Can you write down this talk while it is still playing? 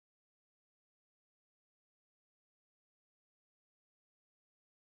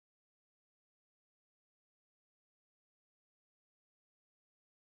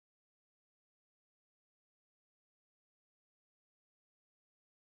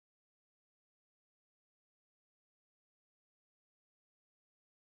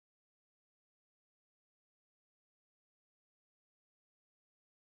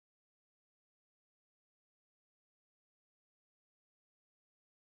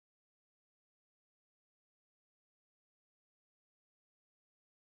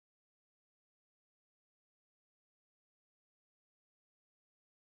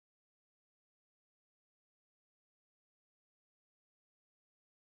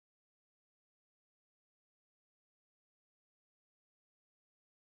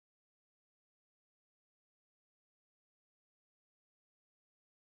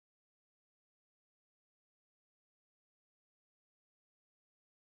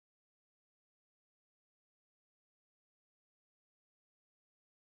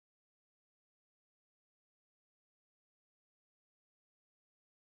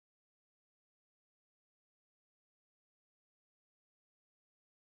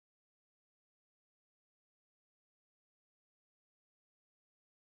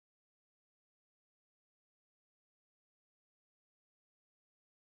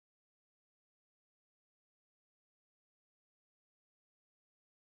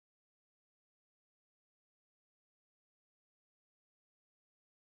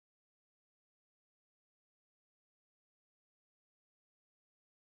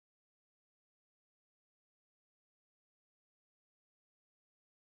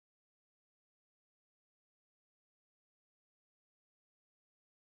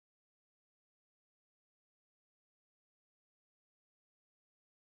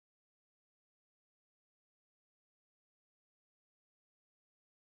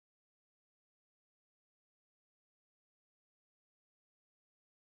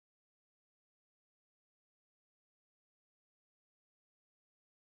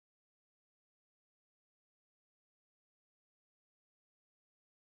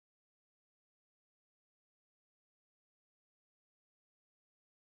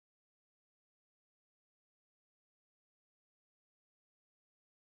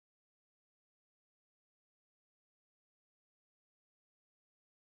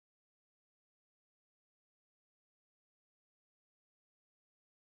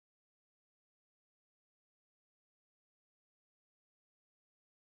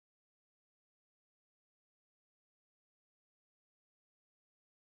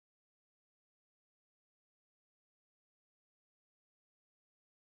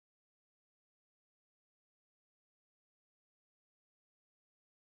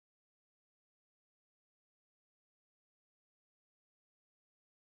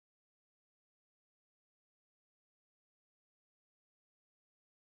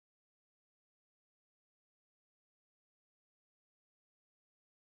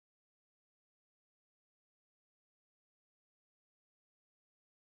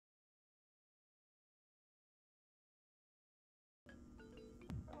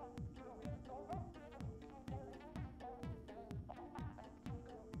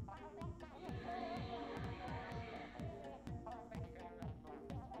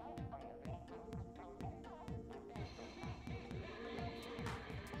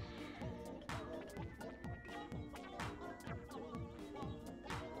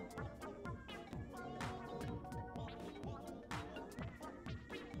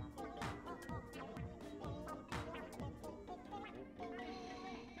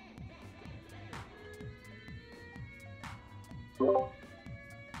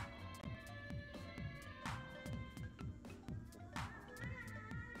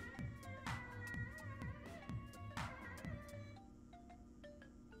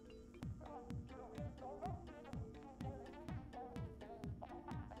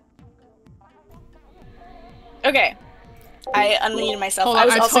Okay. I unmuted myself. Hold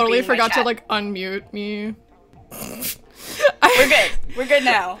on, I totally forgot to like unmute me. We're good. We're good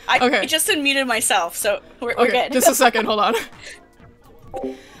now. I just unmuted myself, so we're good. Just a second, hold on.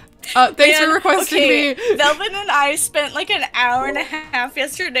 Thanks for requesting me. Velvet and I spent like an hour and a half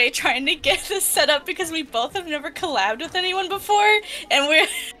yesterday trying to get this set up because we both have never collabed with anyone before, and we're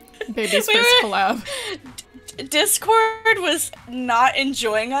baby's first collab. Discord was not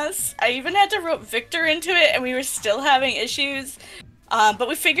enjoying us. I even had to rope Victor into it, and we were still having issues. But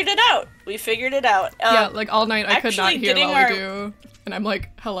we figured it out. Yeah, like all night I could not hear Lollie Dew, and I'm like,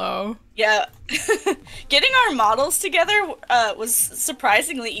 hello. Yeah. Getting our models together was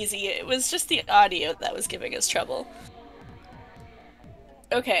surprisingly easy. It was just the audio that was giving us trouble.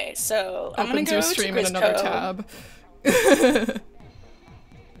 Okay, so I'm gonna go stream to in another tab.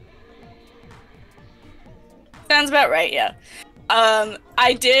 Sounds about right, yeah. I'm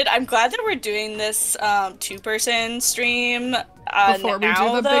glad that we're doing this two-person stream before we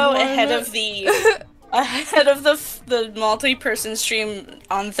do the big one? ahead of the multi-person stream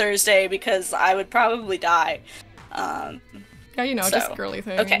on Thursday, because I would probably die. Yeah, you know, just girly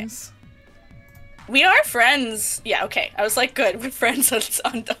things. Okay. We are friends. Yeah, okay. I was like, good, we're friends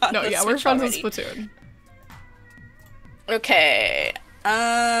on no, yeah, we're friends on Splatoon. Okay.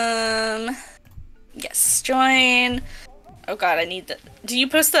 Yes, join. Oh god, I need the- Do you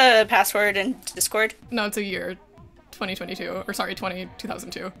post the password in Discord? No, it's a year. 2022. Or sorry,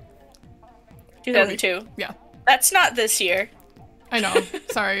 2002. 2002? Yeah. That's not this year. I know.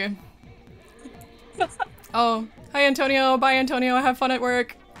 Sorry. Oh, hi Antonio. Bye Antonio. Have fun at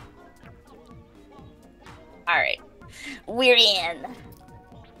work. Alright. We're in.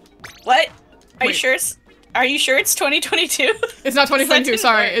 What? Are you sure it's 2022? It's not 2022,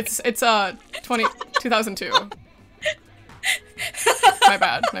 sorry. It's 2002. My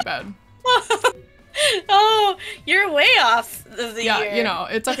bad. Oh, you're way off the year. Yeah, you know,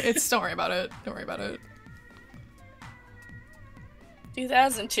 it's don't worry about it. Don't worry about it.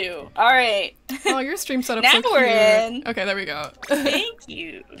 2002. Alright. Oh, your stream setup's now so cute. we're in. Okay, there we go. Thank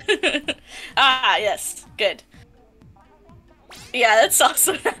you. Ah, yes. Good. Yeah, that's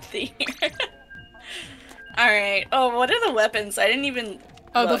also not the year. Alright. Oh, what are the weapons? I didn't even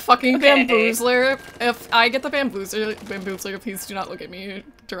Oh, look. the fucking bamboozler. If I get the bamboozler, please do not look at me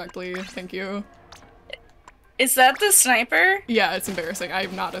directly. Thank you. Is that the sniper? Yeah, it's embarrassing.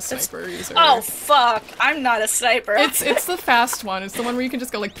 I'm not a sniper user. Oh fuck! I'm not a sniper. It's the fast one. It's the one where you can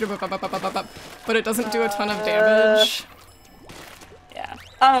just go like, but it doesn't do a ton of damage. Yeah.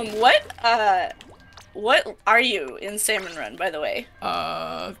 What are you in Salmon Run, by the way?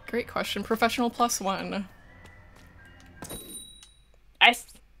 Great question. Professional +1. I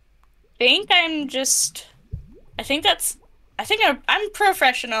think I'm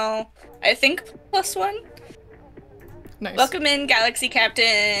professional. I think +1. Nice. Welcome in, Galaxy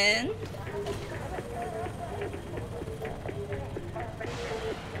Captain.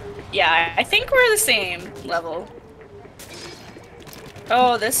 Yeah, I think we're the same level.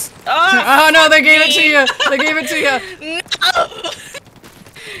 Oh, this. Oh no, they gave it to you! They gave it to you! No!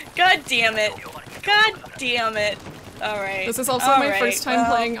 God damn it. God damn it. Alright. This is also my first time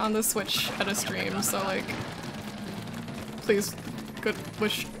playing on the Switch at a stream, so like, please,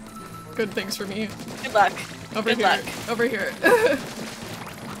 wish good things for me. Good luck. Over Good luck. Over here.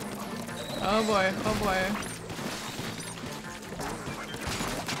 Oh boy, oh boy.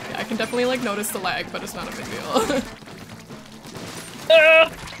 Yeah, I can definitely like notice the lag, but it's not a big deal.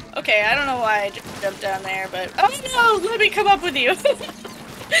 Okay, I don't know why I jumped down there, but oh no, let me come up with you.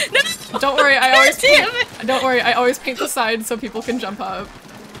 No! Don't worry, don't worry, I always paint the sides so people can jump up.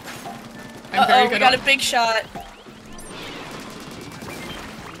 I'm very good. We got a big shot.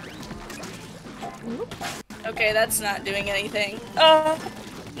 Okay, that's not doing anything. Oh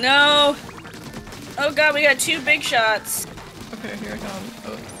no! Oh god, we got 2 big shots. Okay, here I come.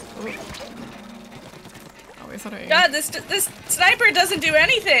 Oh, I thought I... God, this sniper doesn't do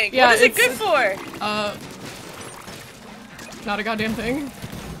anything. Yeah, what is it good for? Not a goddamn thing.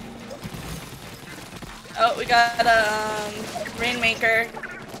 Oh, we got Rainmaker.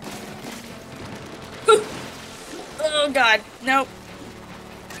 Oh god, nope.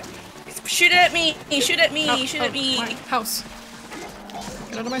 Shoot at me! Shoot at me! Oh, Shoot at me! My house!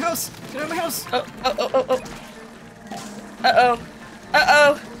 Get out of my house! Get out of my house! Oh! Uh-oh!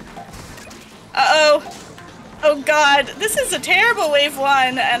 Uh-oh! Uh-oh! Oh god, this is a terrible wave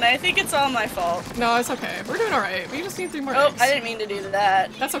 1, and I think it's all my fault. No, it's okay. We're doing alright. We just need 3 more Oh, eggs. I didn't mean to do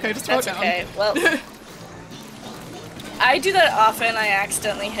that. That's okay, just throw it down. Okay, well. I do that often, I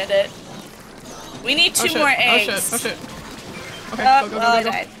accidentally hit it. We need 2 more eggs. Oh shit. Okay, go. I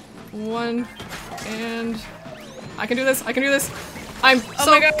died. 1, and... I can do this, I'm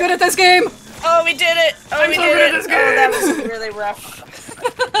so good at this game! Oh, we did it! Oh, we did it! This game. Oh, that was really rough.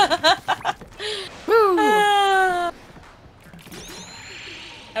 Woo!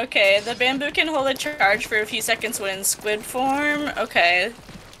 Okay, the bamboo can hold a charge for a few seconds when in squid form. Okay.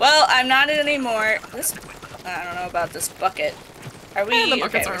 Well, I'm not in anymore. This... I don't know about this bucket. Are we... the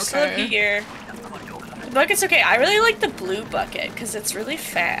buckets are we're still okay. here. The bucket's okay. I really like the blue bucket, because it's really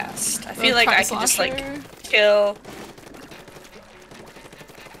fast. I feel like I can just, like, kill...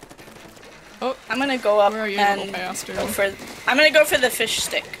 Oh, I'm gonna go up where are you, and go for... I'm gonna go for the fish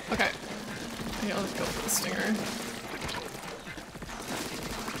stick. Okay. Yeah, let's go for the stinger.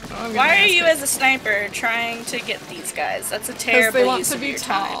 Oh, why are you as a sniper trying to get these guys? That's a terrible they want use to of be your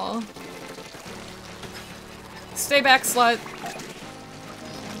tall. time. Stay back, slut.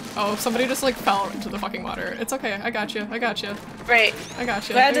 Oh, somebody just like fell into the fucking water. It's okay, I got you. Great. I got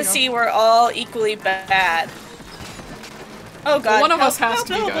you. Glad to see we're all equally bad. Oh god. Well, one of us has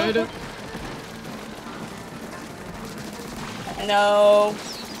to be good. No.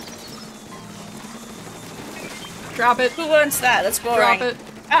 Drop it. Who wants that? That's boring. Drop it.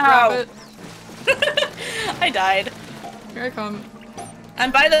 Ow. Drop it. I died. Here I come.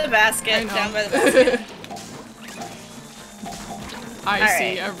 I'm by the basket. I know. Down by the basket. I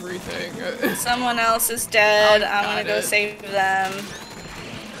see everything. Someone else is dead. I'm gonna go it. save them.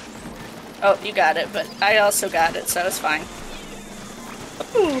 Oh, you got it, but I also got it, so it's fine.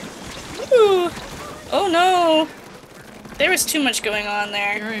 Ooh. Ooh. Oh no. There was too much going on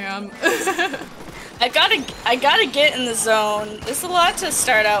there. Here I am. I gotta get in the zone. There's a lot to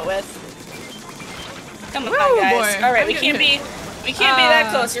start out with. Come on, guys. Boy. Alright, we can't be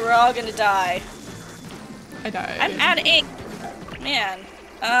that close or we're all gonna die. I died. I'm at 8. Man.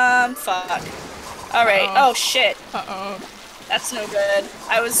 Fuck. Alright. Oh shit. Uh-oh. That's no good.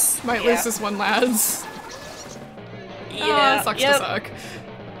 I was Might lose this one, lads. Yeah. Oh, sucks to suck.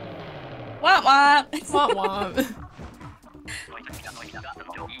 Womp womp. Womp womp.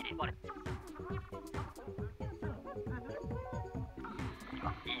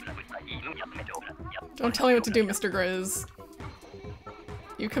 Don't tell me what to do, Mr. Grizz.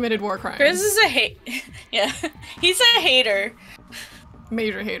 You committed war crimes. Grizz is a yeah, he's a hater.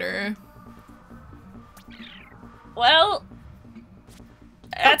 Major hater. Well,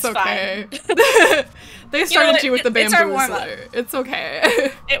 that's okay. fine. They started you with the bamboo it's our warm-up. It's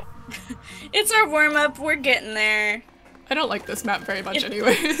okay. It's our warm-up. We're getting there. I don't like this map very much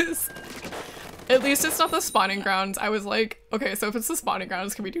anyways. At least it's not the spawning grounds. I was like, okay, so if it's the spawning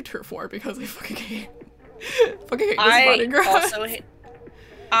grounds, can we do tier 4? Because I fucking hate the spawning grounds.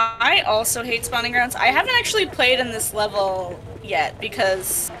 I also hate spawning grounds. I haven't actually played in this level yet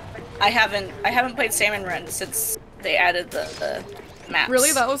because I haven't played Salmon Run since they added the maps.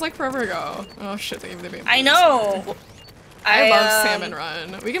 Really? That was like forever ago. Oh shit, they made I know! I love Salmon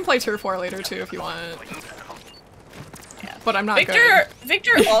Run. We can play tier 4 later too if you want. Yeah. But I'm not good.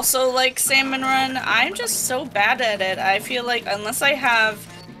 Victor also likes Salmon Run. I'm just so bad at it. I feel like unless I have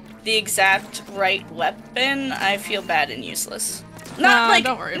the exact right weapon, I feel bad and useless. Not like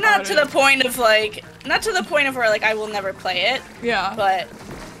don't worry not about to it. the point of like not to the point of where like I will never play it. Yeah. But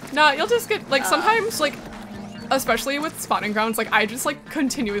no, you'll just get like sometimes like especially with spawning grounds, like I just like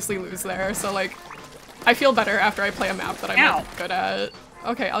continuously lose there. So like I feel better after I play a map that I'm like, good at.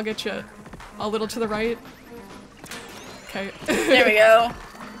 Okay, I'll get you a little to the right. Okay. There we go.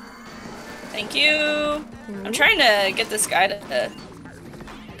 Thank you. I'm trying to get this guy to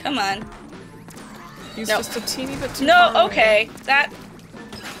come on. He's just a teeny bit too No, far okay. That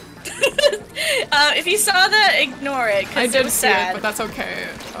if you saw that, ignore it, I because did it was see sad. it, but that's okay.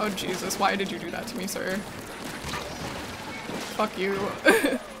 Oh Jesus, why did you do that to me, sir? Fuck you.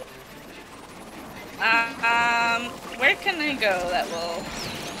 Where can I go that will...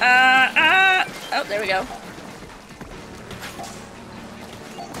 oh, there we go.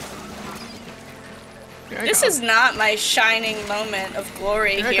 This is not my shining moment of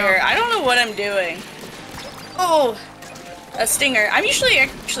glory here. I don't know what I'm doing. Oh! A stinger. I'm usually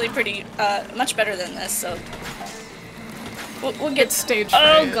actually pretty, much better than this, so... We'll get... stage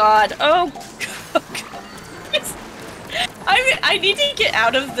Oh fright. god. Oh god. I need to get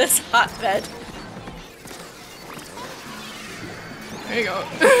out of this hotbed. There you go.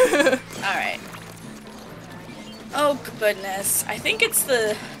 Alright. Oh goodness. I think it's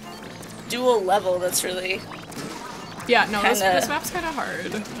the dual level that's really Yeah, no, this map's kind of hard.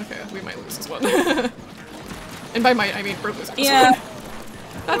 Okay, we might lose this one. And by might, I mean we're losing this one.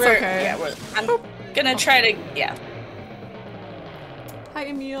 That's okay. Yeah, I'm gonna try to, yeah. Hi,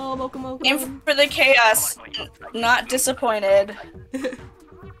 Emil. Welcome, welcome. Aim for the chaos. Not disappointed.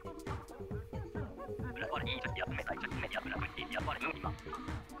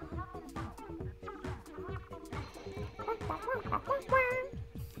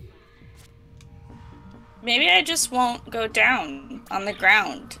 Maybe I just won't go down on the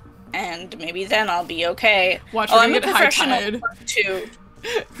ground, and maybe then I'll be okay. Watch, I'm a professional too.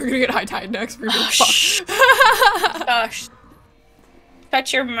 We're gonna get high tide next. We're gonna Gosh.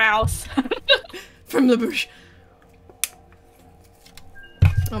 Shut your mouth. From the bush.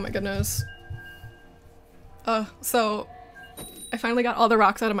 Oh my goodness. So I finally got all the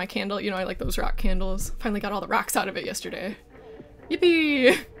rocks out of my candle. You know, I like those rock candles. Finally got all the rocks out of it yesterday.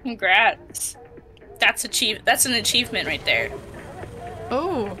 Yippee! Congrats. That's an achievement right there.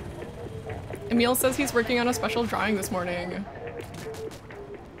 Oh. Emil says he's working on a special drawing this morning.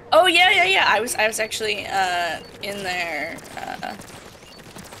 Oh yeah. I was actually in their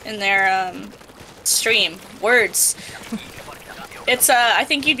stream. Words. It's I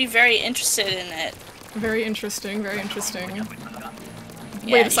think you'd be very interested in it. Very interesting, very interesting. Yeah,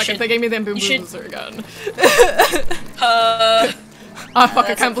 wait a second, they gave me the bamboozler again. Ah, fuck,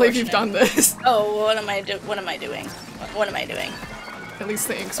 I can't believe you've done this. Oh, what am I doing? What am I doing? At least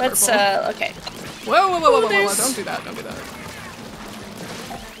the ink's Let's, purple. okay. Whoa, don't do that, don't do that.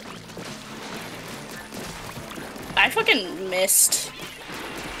 I fucking missed.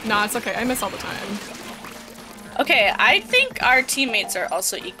 Nah, it's okay, I miss all the time. Okay, I think our teammates are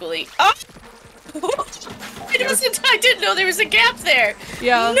also equally— Oh! I didn't know there was a gap there!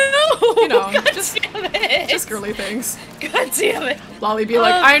 Yeah. No! You know, God damn it! Just girly things. God damn it. Lollie be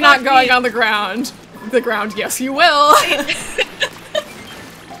like, I'm not going on the ground. The ground, yes you will!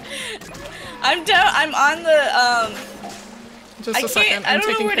 I'm down— I'm on the, Just a second, I'm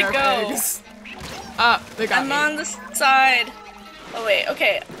taking care of eggs. Ah, they got me. I'm on the side. Oh wait,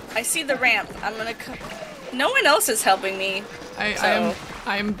 okay. I see the ramp. I'm gonna no one else is helping me.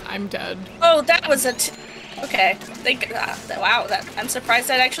 I'm dead. Oh, that was a okay. Wow, I'm surprised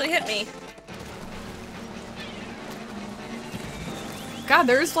that actually hit me. God,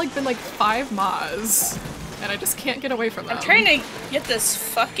 there's like been like 5 Ma's, and I just can't get away from them. I'm trying to get this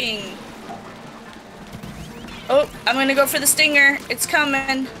fucking— Oh, I'm gonna go for the stinger. It's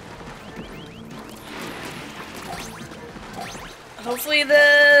coming. Hopefully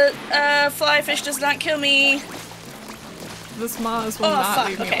the fly fish does not kill me. This Maz will not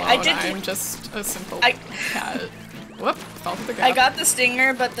leave me alone. I'm just a simple cat. Whoop, fell through the gap. I got the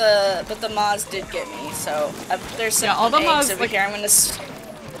stinger, but the Maz did get me. So there's some all the eggs Maz, over here. I'm gonna.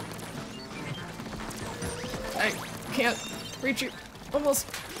 I can't reach you. Almost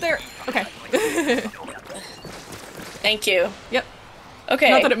there. Okay. Thank you. Yep. Okay.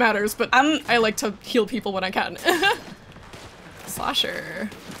 Not that it matters, but I like to heal people when I can. Slasher.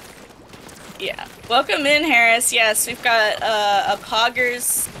 Yeah. Welcome in, Harris. Yes, we've got a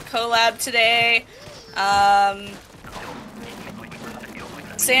Poggers collab today.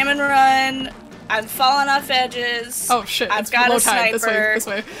 Salmon run. I'm falling off edges. Oh shit! I've got a sniper. This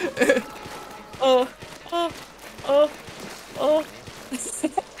way. Oh.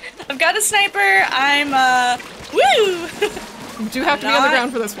 I've got a sniper. I'm woo. You do have to be on the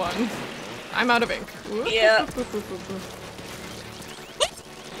ground for this one. I'm out of ink. Yeah.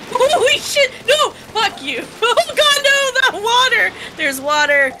 Holy shit! No! Fuck you! Oh god, no! That water! There's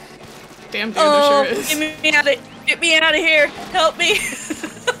water! Damn, dude, there sure is. Get me out of here! Help me!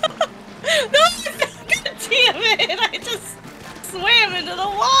 No! God damn it! I just swam into the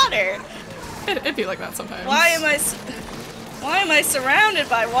water! It'd be like that sometimes. Why am I surrounded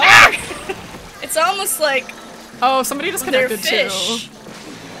by water? It's almost like— Oh, somebody disconnected too.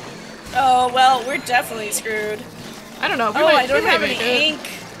 Oh, well, we're definitely screwed. I don't know. I don't have any ink.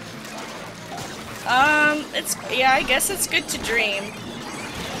 Yeah, I guess it's good to dream.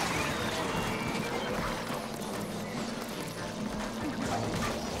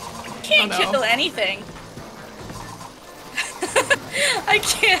 Can't kill anything. I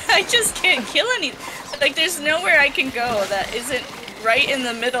just can't kill anything. Like, there's nowhere I can go that isn't right in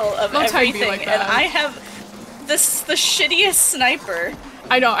the middle of everything, like that. And I have the shittiest sniper.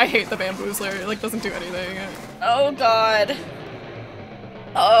 I know, I hate the bamboozler. It, like, doesn't do anything. Oh god.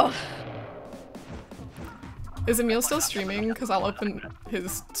 Oh. Is Emil still streaming? Because I'll open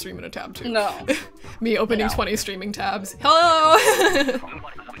his stream in a tab too. No. Me opening 20 streaming tabs. Hello!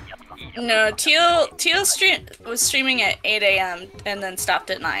 No, Teal was streaming at 8 AM and then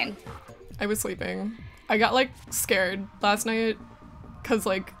stopped at 9. I was sleeping. I got like scared last night because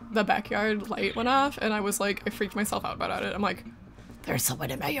like the backyard light went off and I was like, I freaked myself out about it. I'm like, there's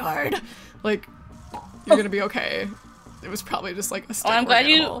someone in my yard. Like, you're gonna be okay. It was probably just like a stick. I'm glad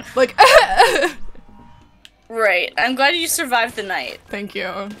animal. Like, right. I'm glad you survived the night. Thank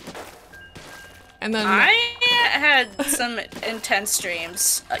you. And then I had some intense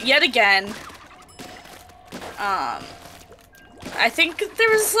dreams. Yet again. I think there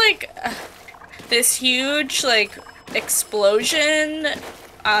was like this huge like explosion,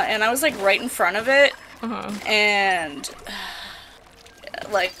 and I was like right in front of it, and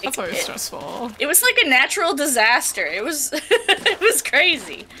like that's always stressful. It was like a natural disaster. It was it was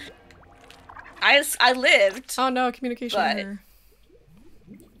crazy. I lived. Oh no, communication error.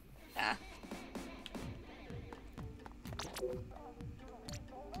 Yeah.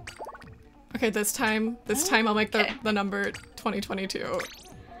 Okay, this time I'll make the number 2022.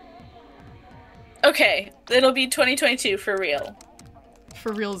 Okay, it'll be 2022 for real.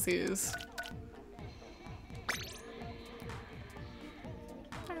 For realsies.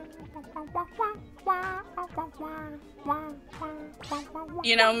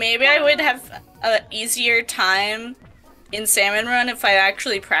 You know, maybe I would have an easier time in Salmon Run if I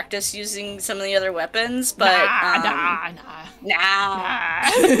actually practiced using some of the other weapons, but nah.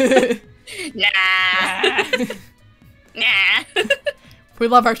 Nah. We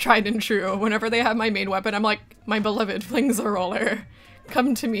love our tried and true. Whenever they have my main weapon, I'm like, my beloved flings a roller.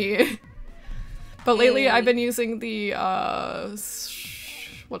 Come to me. But lately I've been using the,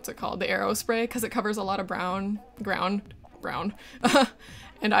 what's it called? The arrow spray, because it covers a lot of ground.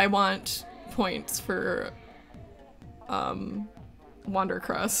 And I want points for,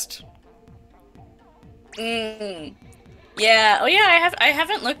 Wandercrust. Yeah. Oh yeah, I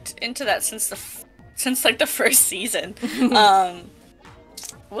haven't looked into that since like the first season.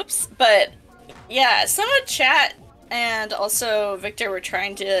 Whoops. But yeah, some of chat and also Victor were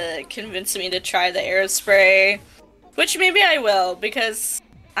trying to convince me to try the arrow spray, which maybe I will because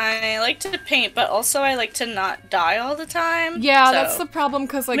I like to paint, but also I like to not die all the time. Yeah, so that's the problem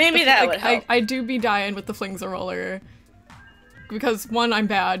because like maybe that would help. I do be dying with the flings a roller because one, I'm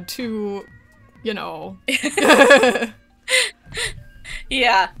bad. Two, you know.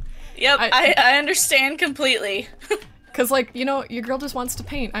 Yeah. Yep, I understand completely. Because, like, you know, your girl just wants to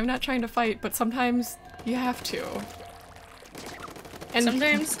paint. I'm not trying to fight, but sometimes you have to. And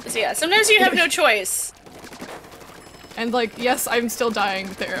sometimes you have no choice. And, like, yes, I'm still dying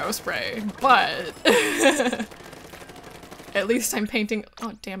with the arrow spray, but at least I'm painting—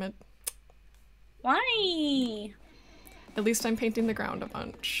 oh, damn it. Why? At least I'm painting the ground a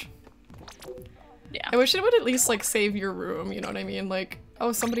bunch. Yeah. I wish it would at least, like, save your room, you know what I mean? Like,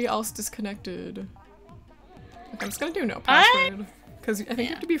 oh, somebody else disconnected. Like, I'm just gonna do no password. Because I think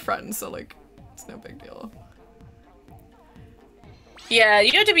you have to be friends, so, like, it's no big deal. Yeah,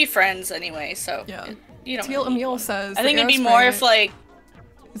 you have to be friends anyway, so. Yeah. You don't Teal really Emil says I think it'd be more if, like—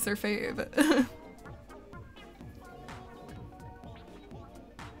 it's their fave.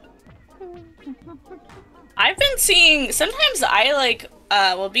 I've been seeing— sometimes I, like,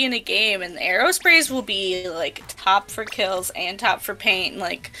 will be in a game and the arrow sprays will be, like, top for kills and top for paint, and,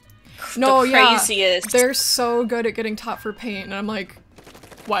 like, no, the craziest. Yeah, they're so good at getting top for paint, and I'm like,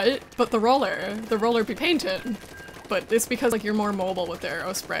 what? But the roller be painted. But it's because, like, you're more mobile with the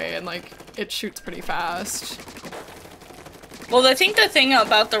arrow spray, and, like, it shoots pretty fast. Well, I think the thing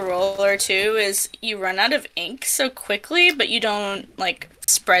about the roller, too, is you run out of ink so quickly, but you don't, like,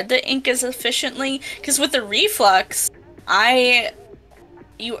 spread the ink as efficiently. Because with the reflux,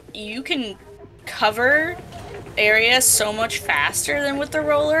 you can cover areas so much faster than with the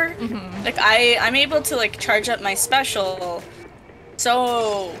roller. Like, I'm able to, like, charge up my special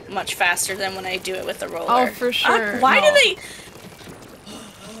so much faster than when I do it with the roller. Oh, for sure. Why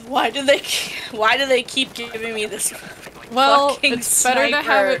do they keep giving me this? Well, it's sniper? better to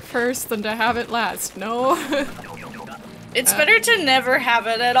have it first than to have it last. No. It's better to never have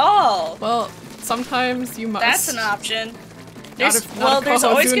it at all. Well, sometimes you must. That's an option. There's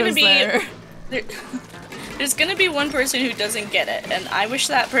always going to be there's going to be one person who doesn't get it, and I wish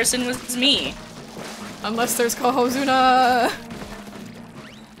that person was me. Unless there's Kohozuna.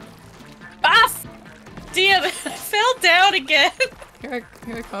 Ah! Damn it! I fell down again. Here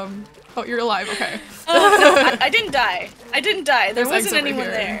I come. Oh, you're alive. Okay. No, I didn't die. I didn't die. There There's wasn't anyone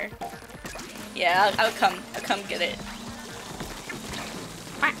there. Yeah, I'll come get it.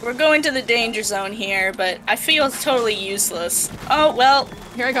 We're going to the danger zone here, but I feel it's totally useless. Oh, well.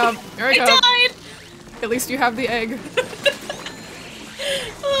 Here I come. Here I come. I died! At least you have the egg.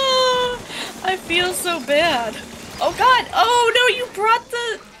 Oh, I feel so bad. Oh god! Oh no, you brought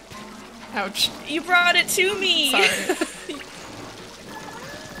the... Ouch. You brought it to me! Sorry.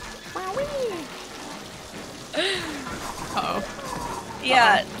 Uh-oh.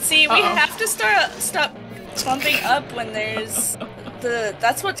 Yeah, see, we have to stop bumping up when there's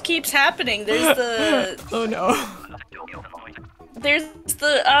that's what keeps happening. There's the... Oh no. There's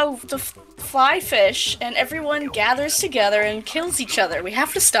the fly fish, and everyone gathers together and kills each other. We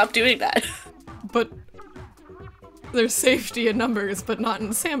have to stop doing that. But there's safety in numbers, but not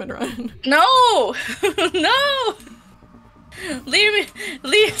in Salmon Run. No! No!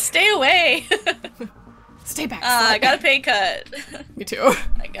 Stay away! Stay back. I got a pay cut. Me too.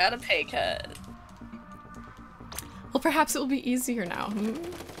 I got a pay cut. Well, perhaps it will be easier now.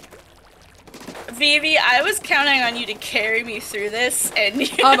 Vivi, I was counting on you to carry me through this, and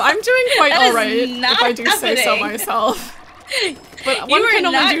I'm doing quite alright, if I do say so happening. myself. But one can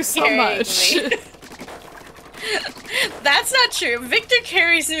only do so much. That's not true. Victor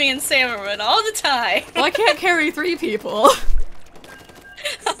carries me in Salmon Run all the time. Well, I can't carry 3 people.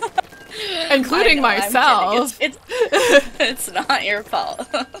 Including myself. It's not your fault.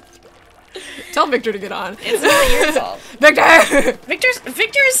 Tell Victor to get on. It's not your fault. Victor!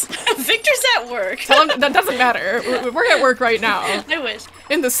 Victor's at work. Tell him that doesn't matter. We're at work right now. I wish.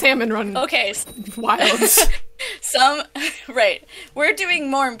 In the Salmon Run. Okay. Wilds. Right. We're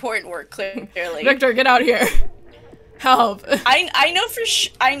doing more important work, clearly. Victor, get out here. Help. I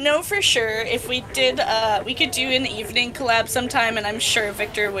know for sure if we did, we could do an evening collab sometime, and I'm sure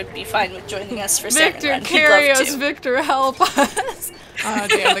Victor would be fine with joining us for Salmon Run. Victor, carry us. Victor, help us. Damn,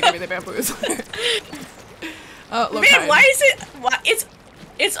 they gave me the bamboos. Man, why is it?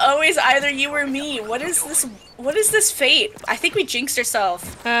 It's always either you or me. What is this? What is this fate? I think we jinxed ourselves.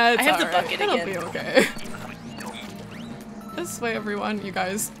 I have the bucket again. It'll be okay. This way, everyone. You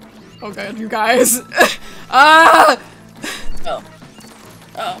guys. Oh god, you guys. Ah! Oh,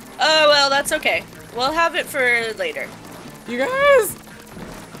 well, that's okay. We'll have it for later. You guys!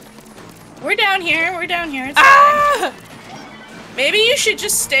 We're down here, it's fine. Maybe you should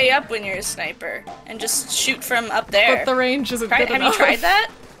just stay up when you're a sniper, and just shoot from up there. But the range isn't good enough. Have you tried that?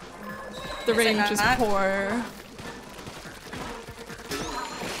 The range is poor.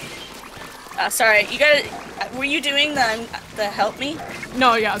 Sorry, you gotta... Were you doing the help me?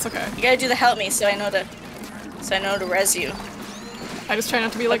 No, yeah, it's okay. You gotta do the help me so I know to res you. I just try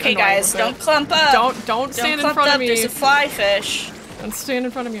not to be like okay, guys, don't clump up. Don't stand in front of me. There's a fly fish. Don't stand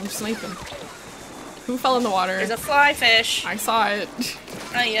in front of me. I'm sniping. Who fell in the water? There's a fly fish. I saw it.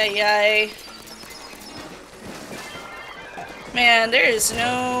 Ay ay ay. Man, there is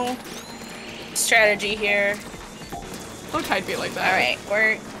no strategy here. Don't try to be like that. All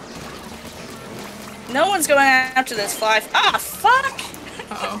right, no one's going after this fly. Ah, fuck!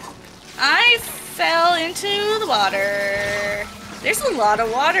 Uh-oh. I fell into the water. There's a lot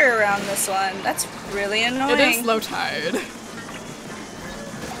of water around this one. That's really annoying. It is low tide.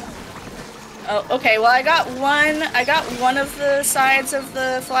 Oh, okay. Well, I got one of the sides of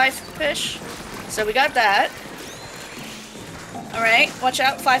the fly fish. So we got that. All right. Watch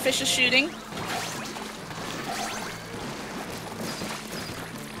out. Fly fish is shooting.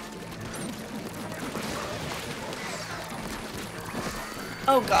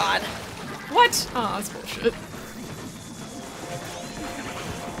 Oh god. What? Oh, that's bullshit.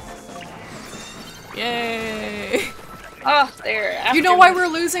 Yay! Oh, there. You know why we're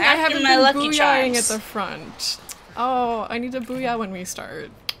losing? I haven't been booyahing booyahing at the front. Oh, I need to booyah when we start.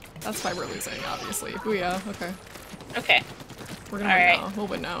 That's why we're losing, obviously. Booyah, okay. Okay. We're gonna win now. We'll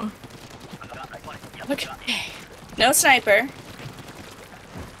win now. Okay. No sniper.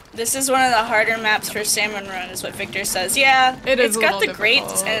 This is one of the harder maps for Salmon Run, is what Victor says. Yeah, it's got the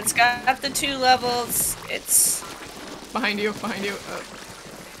grates, and it's got the 2 levels. It's... Behind you, behind you.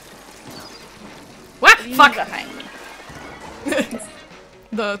 What? Fuck! Behind me.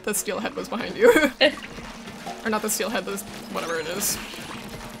 The steelhead was behind you. Or not the steelhead, the whatever it is.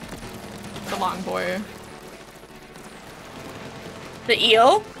 The long boy. The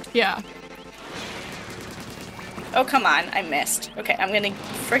eel? Yeah. Oh, come on. I missed. Okay, I'm gonna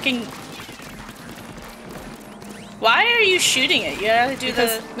freaking... Why are you shooting it? You gotta do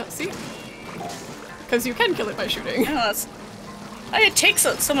No, see? Because you can kill it by shooting. No, that's... It takes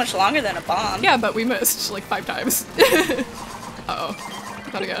so much longer than a bomb. Yeah, but we missed like 5 times. Uh-oh.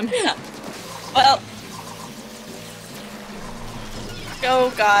 Not again. Yeah. Well...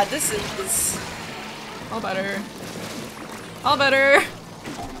 Oh god, this is... All better. All better!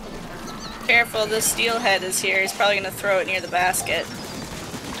 Careful, the steelhead is here. He's probably gonna throw it near the basket.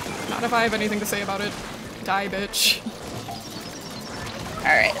 Not if I have anything to say about it. Die, bitch.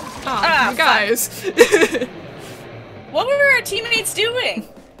 Alright. You guys! What were our teammates doing?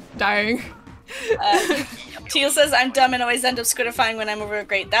 Dying. Teal says, I'm dumb and always end up squidifying when I'm over a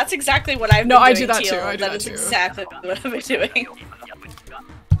grate. That's exactly what I've been doing, I do that Teal. too. I do that is too. Exactly what I've been doing.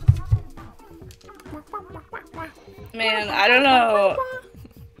 Man, I don't know.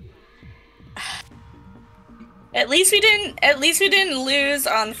 At least we didn't lose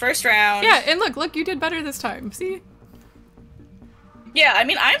on the first round. Yeah, and look, you did better this time. See? Yeah, I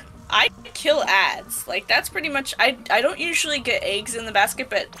mean, I kill ads. Like, that's pretty much, I don't usually get eggs in the basket,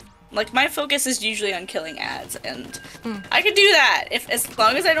 but like my focus is usually on killing ads, and I can do that. As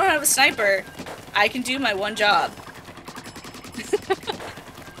long as I don't have a sniper, I can do my one job.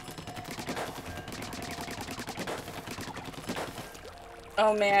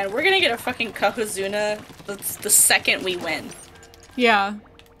 Oh man, we're gonna get a fucking Kahuzuna the second we win. Yeah,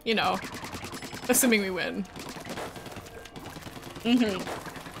 you know, assuming we win.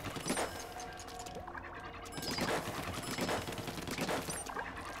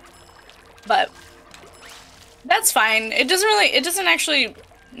 But that's fine. It doesn't actually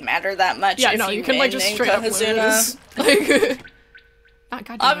matter that much. Yeah, if no, you can like just straight up lose. Like,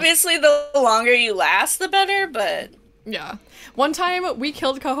 obviously, the longer you last, the better. But yeah, one time we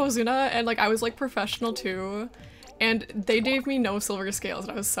killed Kahozuna, and like I was like professional too, and they gave me no silver scales,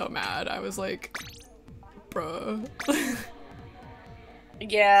 and I was so mad. I was like, bruh.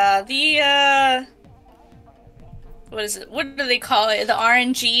 Yeah, the what is it? What do they call it? The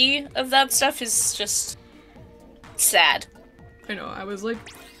RNG of that stuff is just sad. I know, I was like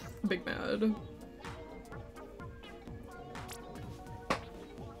big mad.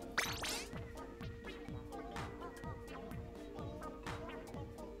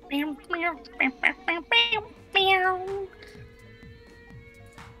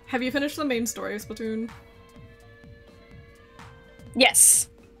 Have you finished the main story of Splatoon? Yes.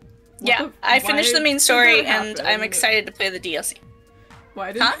 Yeah, I finished the main story and I'm excited to play the DLC.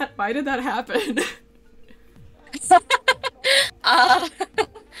 Why did that happen?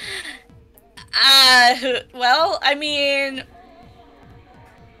 Well, I mean,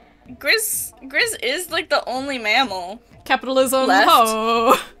 Grizz is like the only mammal. Capitalism. Left.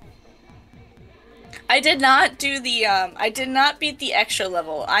 Ho. I did not do the I did not beat the extra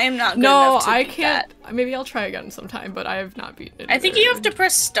level. I am not good enough to beat can't. That. Maybe I'll try again sometime, but I have not beaten it. I think you have to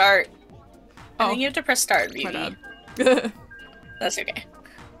press start. Oh. I think you have to press start, BB. My bad. That's okay.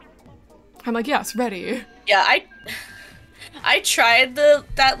 I'm like, yes, ready. Yeah, I tried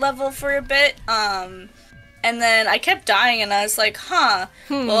that level for a bit, and then I kept dying, and I was like,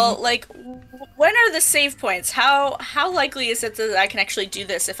 well, like, when are the save points? How likely is it that I can actually do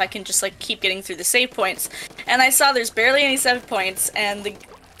this if I can just, like, keep getting through the save points? And I saw there's barely any save points, and the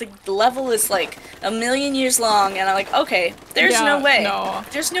level is, like, 1,000,000 years long, and I'm like, okay, there's no way. No.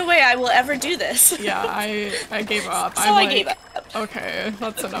 There's no way I will ever do this. Yeah, I gave up. So I gave up. Okay,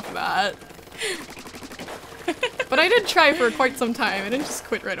 that's enough of that. But I did try for quite some time. I didn't just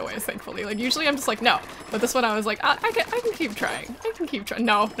quit right away, thankfully. Like, usually I'm just like, no. But this one I was like, I can keep trying. I can keep trying.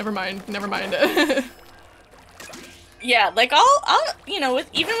 No, never mind. Never mind. Yeah, like, I'll you know,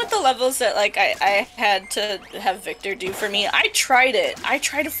 even with the levels that, like, I had to have Victor do for me, I tried it. I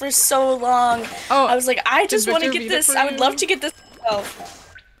tried it for so long. Oh, I was like, I just want to get this. I would love to get this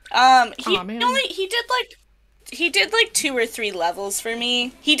myself. He did like 2 or 3 levels for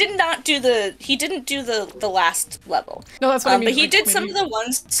me. He didn't do the last level. No, that's what I mean. But he did some of the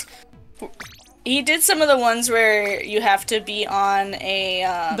ones. He did some of the ones where you have to be on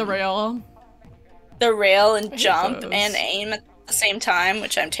a the rail. The rail and jump and aim at the same time,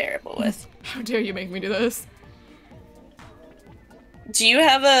 which I'm terrible with. How dare you make me do this? Do you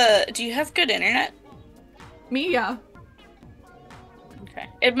have good internet? Me, yeah. Okay.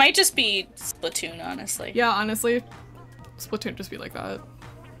 It might just be Splatoon, honestly. Yeah, honestly, Splatoon just be like that.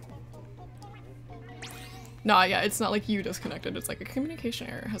 Nah, yeah, it's not like you disconnected. It's like a communication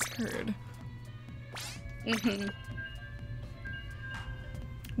error has occurred.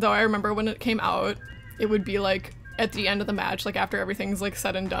 Though I remember when it came out, it would be like at the end of the match, like after everything's like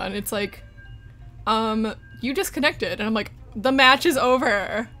said and done, it's like, you disconnected, and I'm like, the match is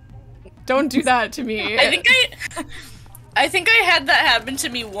over. Don't do that to me. I think I had that happen to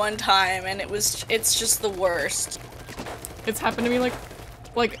me one time, and it's just the worst. It's happened to me like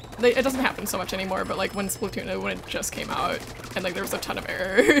it doesn't happen so much anymore, but like when it just came out, and like there was a ton of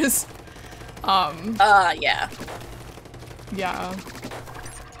errors. Yeah. Yeah.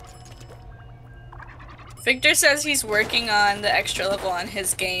 Victor says he's working on the extra level on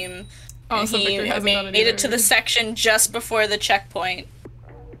his game. Oh, so Victor hasn't done it made it to the section just before the checkpoint.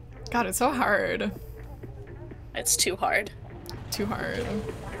 God, it's so hard. It's too hard. Too hard.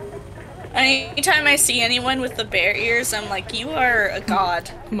 Anytime I see anyone with the bear ears, I'm like, you are a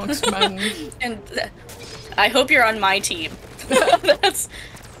god. Amongst men. And I hope you're on my team. That's...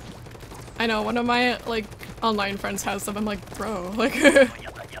 I know, one of my, like, online friends has them. I'm like, bro, like...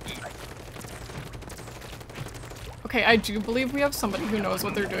 Okay, I do believe we have somebody who knows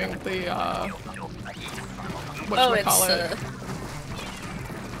what they're doing with the, whatchamacallit.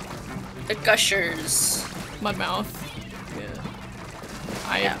 The gushers. Mudmouth. Yeah.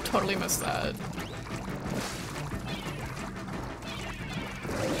 I totally missed that.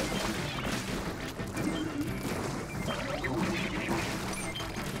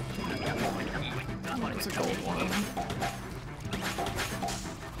 There's a gold one.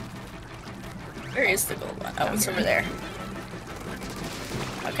 Where is the gold one? Oh, it's over there.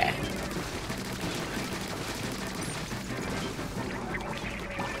 Okay.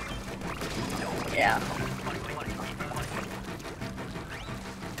 Yeah.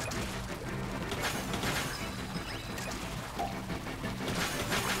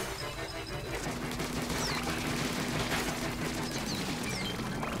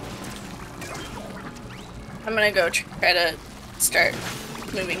 I'm gonna go try to start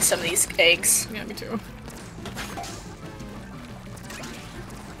moving some of these eggs. Yeah, me too.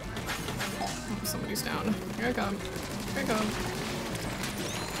 Oh, somebody's down. Here I come. Here I come.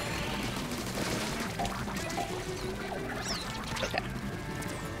 Okay.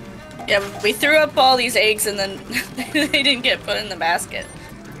 Yeah, we threw up all these eggs and then they didn't get put in the basket.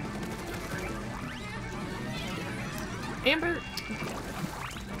 Amber.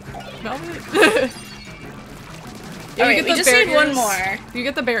 Velvet. Yeah, alright, we just need one more. You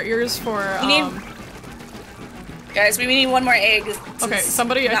get the bear ears for, Guys, we need one more egg. Okay,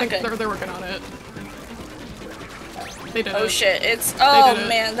 somebody, I think they're working on it. They did it. Oh shit, it's- oh it.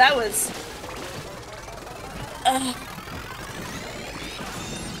 man, that was... that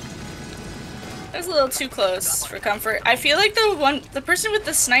was a little too close for comfort. I feel like the person with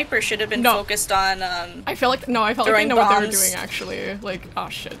the sniper should have been focused on, I feel like, no, I felt like they know bombs. what they were doing, actually. Like, oh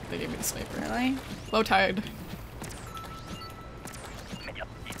shit, they gave me the sniper. Really? Low tide.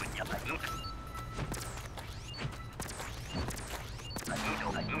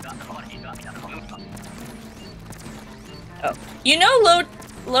 Oh. You know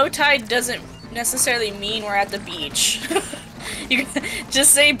low tide doesn't necessarily mean we're at the beach. You can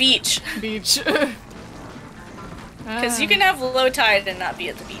just say beach. Beach. Because you can have low tide and not be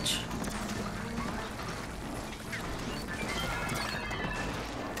at the beach.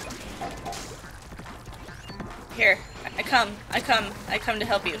 Here, I come to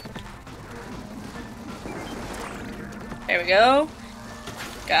help you. There we go.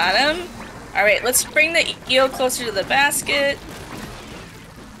 Got him. Alright, let's bring the eel closer to the basket.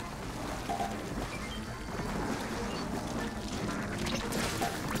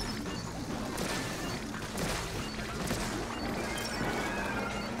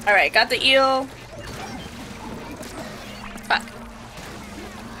 Alright, got the eel. Fuck.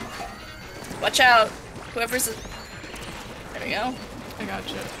 Watch out. Whoever's... There we go. I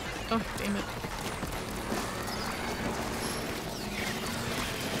gotcha. Oh, damn it.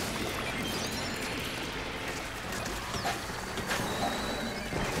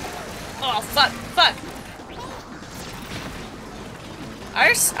 Oh, fuck, fuck.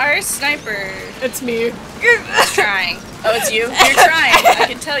 Our sniper... It's me. is trying. Oh, it's you? You're trying. I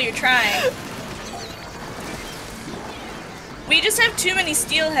can tell you're trying. We just have too many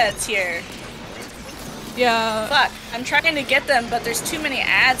steelheads here. Yeah. Fuck. I'm trying to get them, but there's too many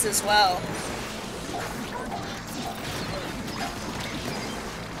ads as well.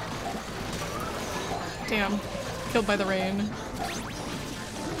 Damn. Killed by the rain.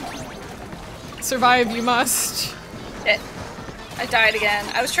 Survive, you must. I died again.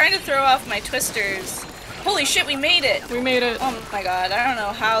 I was trying to throw off my twisters. Holy shit, we made it! We made it. Oh my god, I don't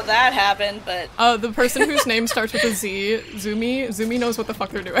know how that happened, but... The person whose name starts with a Z, Zumi. Zumi knows what the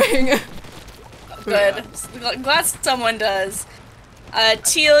fuck they're doing. Good. Glad someone does.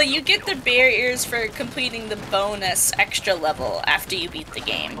 Teal, you get the bear ears for completing the bonus extra level after you beat the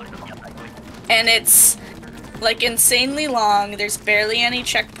game. And it's, like, insanely long, there's barely any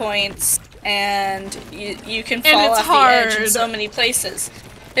checkpoints, and you can fall off the edge in so many places.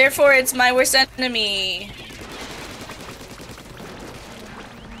 Therefore, it's my worst enemy.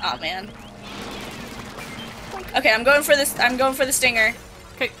 Oh man. Okay, I'm going for this. I'm going for the stinger.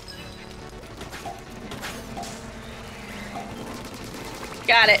 Okay.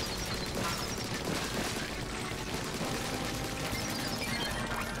 Got it.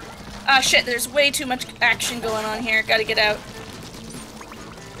 Ah shit, there's way too much action going on here. Gotta get out.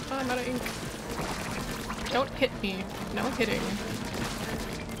 Oh, I'm out of ink. Don't hit me. No hitting.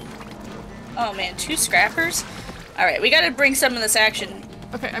 Oh man, 2 scrappers? Alright, we gotta bring some of this action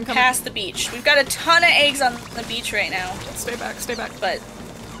Okay, I'm coming. past the beach. We've got a ton of eggs on the beach right now. Stay back, stay back. But...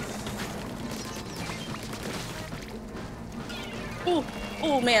 Ooh,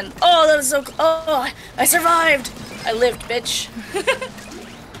 ooh man. Oh, that was so oh, I survived! I lived, bitch.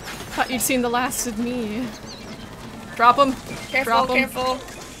 Thought you'd seen the last of me. Drop him. Careful, Drop him. careful.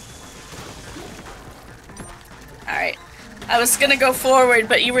 Alright. I was gonna go forward,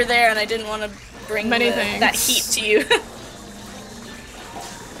 but you were there and I didn't want to bring that heat to you.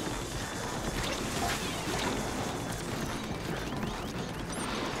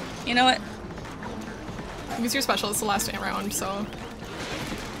 You know what? Use your special, it's the last round, so...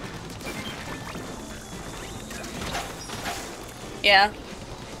 Yeah.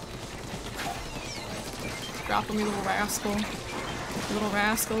 Drop them, you little rascal. You little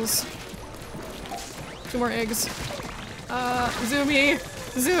rascals. 2 more eggs. Zoomy!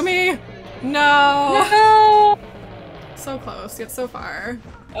 Zoomy! No! No! So close, yet so far.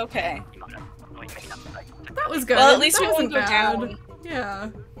 Okay. That was good. Well, at least that we won't wasn't go bad. down. Yeah.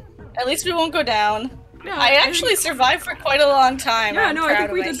 At least we won't go down. Yeah, I actually survived for quite a long time. Yeah, I'm no, I proud think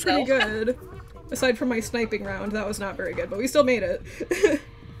of we did myself. pretty good. Aside from my sniping round, that was not very good, but we still made it.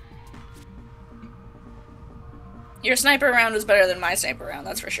 Your sniper round was better than my sniper round,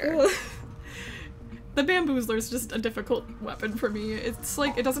 that's for sure. The bamboozler is just a difficult weapon for me. It's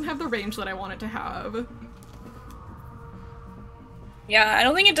like, it doesn't have the range that I want it to have. Yeah, I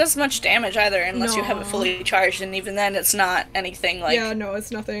don't think it does much damage either unless you have it No. fully charged, and even then it's not anything like... Yeah, no,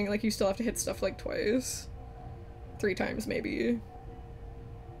 it's nothing. Like, you still have to hit stuff like twice. 3 times, maybe.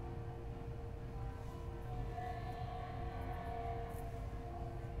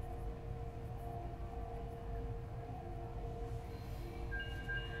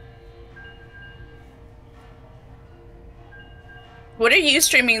 What are you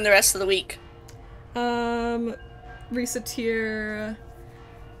streaming the rest of the week? Reseteer,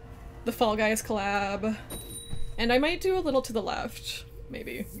 the Fall Guys collab, and I might do a little to the left,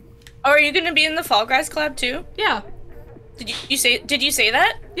 maybe. Oh, are you gonna be in the Fall Guys Collab too? Yeah. Did you say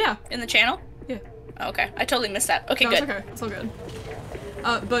that? Yeah. In the channel? Yeah. Oh, okay, I totally missed that. Okay, No, good. it's okay. It's all good.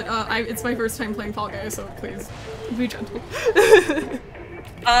 It's my first time playing Fall Guys, so please be gentle.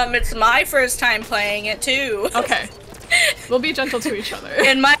 It's my first time playing it too. Okay. We'll be gentle to each other.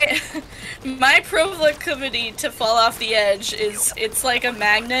 And my proclivity to fall off the edge it's like a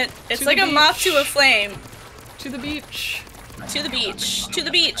magnet. It's like a moth to a flame. To the beach. To the beach. To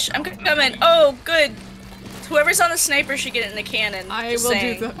the beach. I'm coming. Oh, good. Whoever's on the sniper should get it in the cannon. I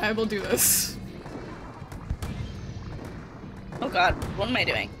will do this. Oh god, what am I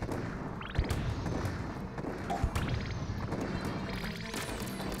doing?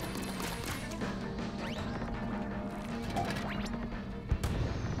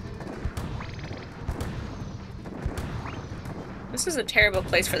 This is a terrible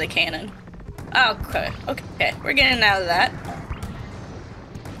place for the cannon. Oh, okay. Okay, we're getting out of that.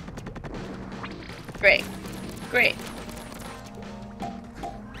 Great. Great.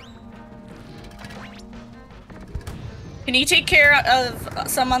 Can you take care of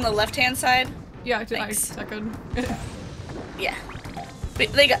some on the left-hand side? Yeah, I Thanks. could. Yeah.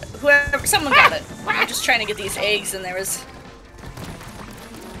 But they got someone got it. I'm just trying to get these eggs, and there was.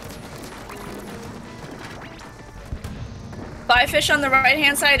 Five fish on the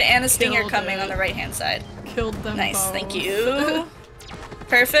right-hand side and a stinger Killed coming it. on the right-hand side. Killed them Nice, both. thank you.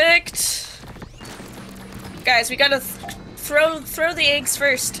 Perfect. Guys, we gotta throw the eggs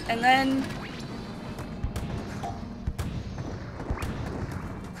first, and then.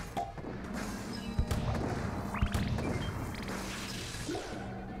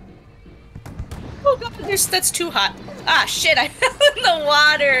 Oh god, that's too hot. Ah, shit, I fell in the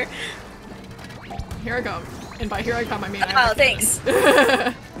water. Here I go. And by here I come, I mean I Oh, thanks.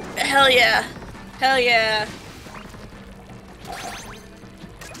 Hell yeah. Hell yeah.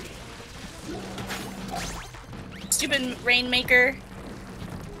 Stupid Rainmaker.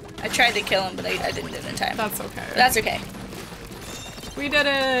 I tried to kill him, but I didn't do it in time. That's okay. That's okay. We did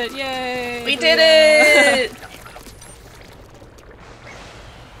it! Yay! We did it!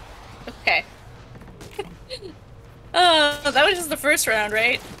 Okay. Oh, that was just the first round,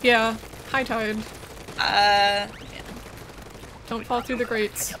 right? Yeah. High tide. Yeah. Don't fall through the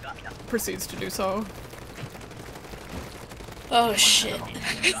grates. Proceeds to do so. Oh shit.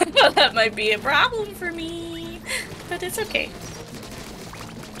 That might be a problem for me, but it's okay.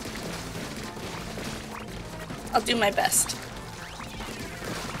 I'll do my best.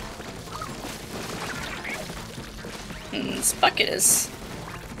 This bucket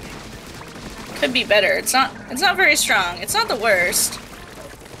could be better. It's not very strong. It's not the worst.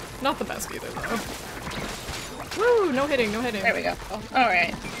 Not the best either, though. Woo! No hitting, no hitting. There we go. Oh,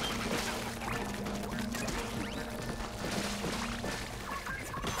 alright.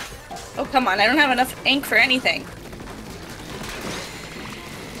 Oh, come on. I don't have enough ink for anything.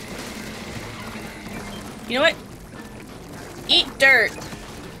 You know what? Eat dirt.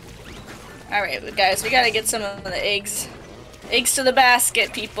 Alright, guys. We gotta get some of the eggs. Eggs to the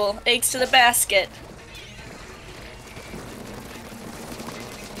basket, people. Eggs to the basket.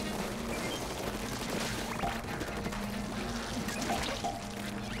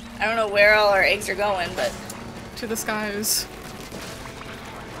 I don't know where all our eggs are going, but... To the skies.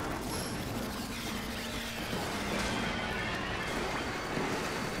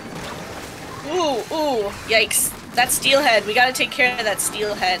 Ooh, ooh, yikes. That steelhead. We gotta take care of that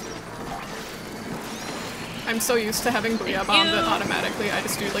steelhead. I'm so used to having Booyah Bomb that automatically I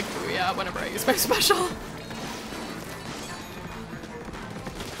just do like Booyah whenever I use my special.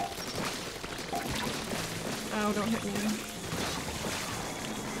 Oh, don't hit me.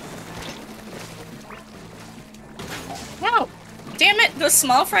 Wow! Damn it! Those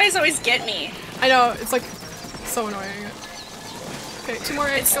small fries always get me. I know, it's like so annoying. Okay, 2 more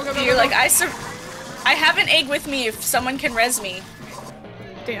eggs. Go, go, go, You're go, like, go. I have an egg with me if someone can res me.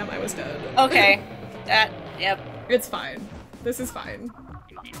 Damn, I was dead. Okay. Yep. It's fine. This is fine.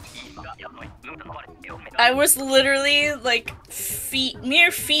 I was literally like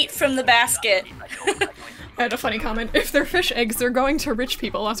mere feet from the basket. I had a funny comment. If they're fish eggs, they're going to rich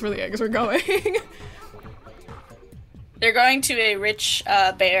people. That's where the eggs are going. They're going to a rich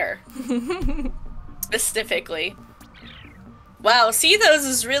bear. Specifically. Wow, see, those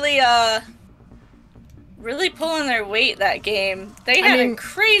is really really pulling their weight that game. They had they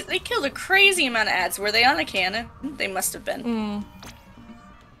killed a crazy amount of ads. Were they on a cannon? They must have been. Mm.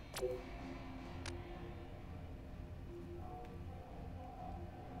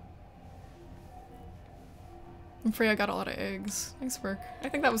 I'm afraid I got a lot of eggs. Nice work. I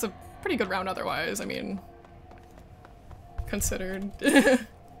think that was a pretty good round otherwise. I mean, considered.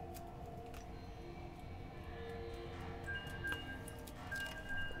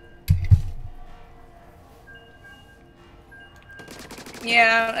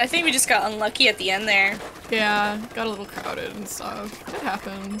 Yeah, I think we just got unlucky at the end there. Yeah, got a little crowded and stuff. It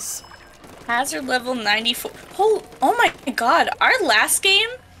happens. Hazard level 94. Oh my god, our last game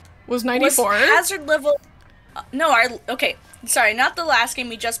was 94? Was hazard level... no, okay, sorry, not the last game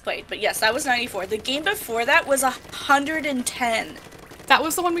we just played, but yes, that was 94. The game before that was 110. That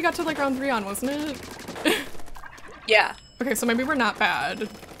was the one we got to like round 3 on, wasn't it? Yeah. Okay, so maybe we're not bad.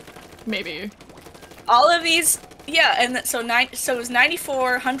 Maybe. All of these... Yeah, and so it was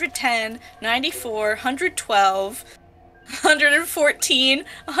 94, 110, 94, 112, 114,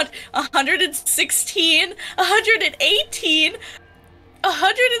 116, 118,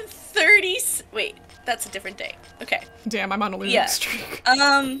 130. Wait, that's a different day. Okay. Damn, I'm on a losing streak.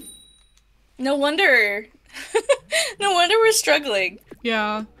 No wonder. No wonder we're struggling.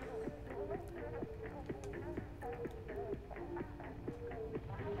 Yeah.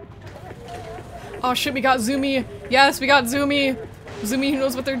 Oh shit, we got Zoomy! Yes, we got Zoomy! Zoomy who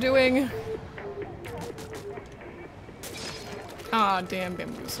knows what they're doing. Ah, damn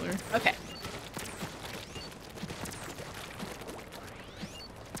Bamboozler. Okay.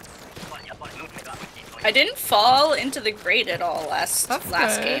 I didn't fall into the grate at all last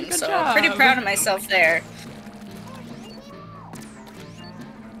game, good so job. I'm pretty proud of myself there.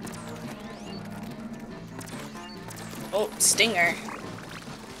 Oh, stinger.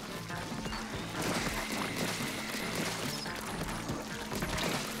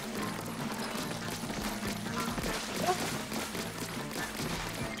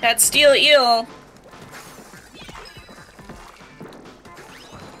 That steel eel.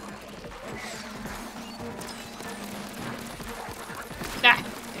 Ah,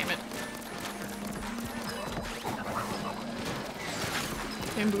 damn it.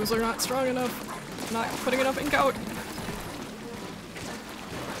 Bamboozler not strong enough. Not putting enough ink out.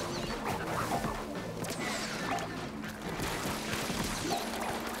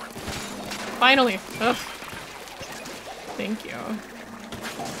 Finally. Ugh. Thank you.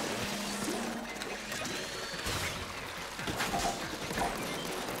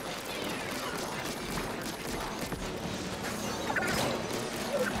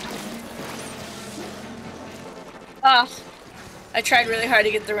 Ah, I tried really hard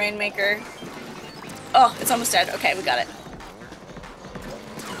to get the Rainmaker. Oh, it's almost dead. Okay, we got it.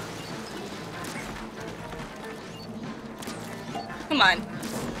 Come on.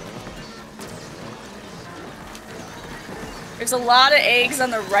 There's a lot of eggs on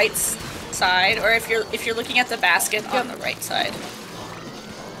the right side, or if you're looking at the basket on the right side.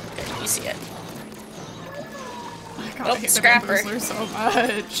 You see it. Oh, God, Oh, I hate scrapper. the bamboozler so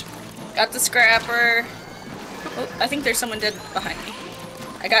much. Got the scrapper. Oh, I think there's someone dead behind me.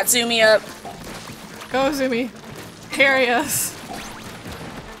 I got Zoomy up. Go, Zoomy. Carry us.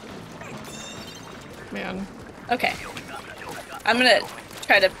 Man. Okay. I'm gonna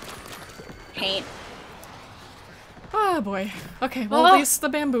try to paint. Oh boy. Okay, well at least the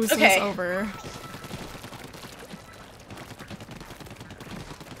bamboozle is over.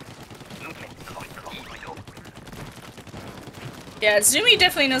 Yeah, Zoomy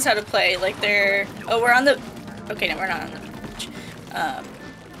definitely knows how to play. Like they're... Oh, we're on the... Okay, no, we're not on the beach.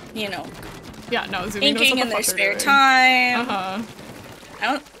 You know. Yeah, no, Zoomy knows Inking what in the their fuck spare they're doing. time. Uh-huh. I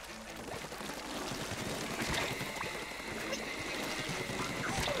don't...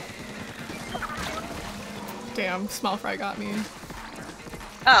 Damn, small fry got me.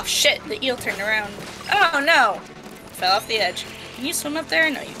 Oh shit, the eel turned around. Oh no! Fell off the edge. Can you swim up there?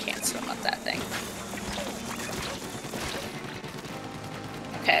 No, you can't swim up that thing.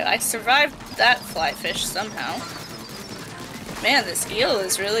 Okay, I survived that fly fish somehow. Man, this eel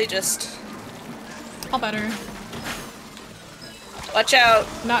is really just... All better. Watch out!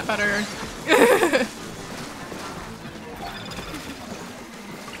 Not better.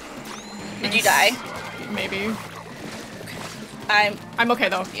 Did you die? Maybe. I'm okay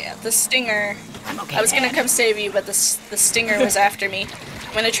though. Yeah, the stinger. I'm okay. I was gonna come save you, but the stinger was after me.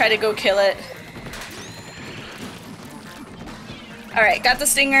 I'm gonna try to go kill it. Alright, got the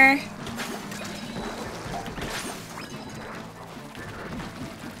stinger.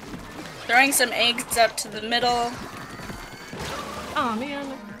 Throwing some eggs up to the middle. Aw,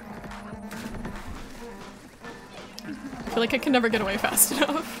 man. I feel like I can never get away fast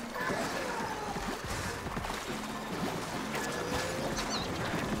enough.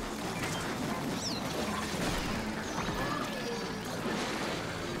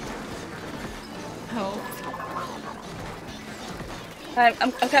 Help.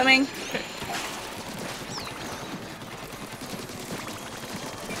 I'm coming. Okay.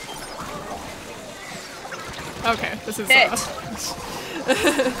 Okay, this is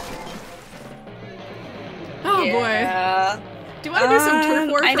oh yeah. boy. Do you want to do some turf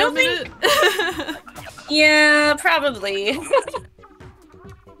war for a minute? Yeah, probably.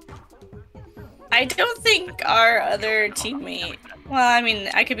 I don't think our other teammate. Well, I mean,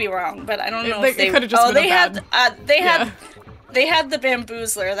 I could be wrong, but I don't know if they could have just been they had the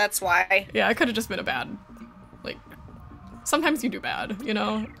bamboozler. That's why. Yeah, it could have just been a bad. Like, sometimes you do bad, you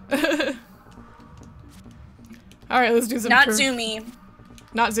know. All right, let's do some. Not Zoomy.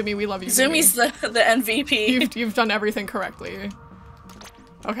 Not Zoomy. We love you. Zoomy's the MVP. You've done everything correctly.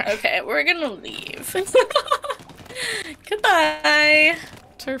 Okay. Okay, we're gonna leave. Goodbye.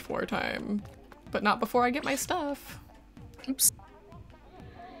 Turf war time, but not before I get my stuff. Oops.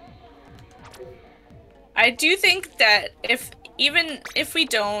 I do think that even if we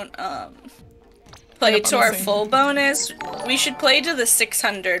don't play to our full bonus, we should play to the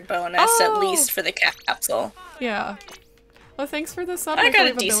 600 bonus at least for the capsule. Yeah. Well, thanks for the sub. I got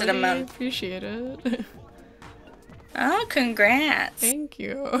a decent amount. Appreciate it. Oh, congrats. Thank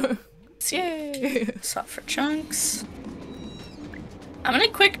you. Yay. Swap for chunks. I'm gonna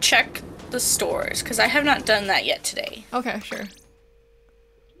quick check the stores because I have not done that yet today. Okay, sure.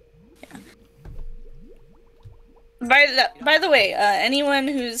 Yeah. By the way, anyone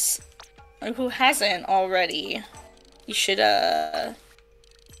who hasn't already, you should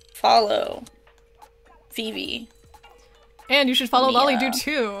follow Phoebe. And you should follow Lollie Dew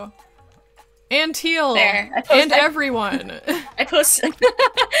too. And Teal. There. And everyone. I posted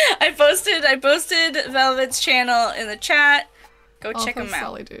Velvet's channel in the chat. Go check them out.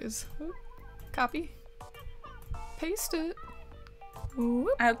 Lollie Dews. Copy. Paste it.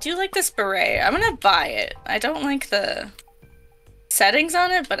 I do like this beret. I'm gonna buy it. I don't like the settings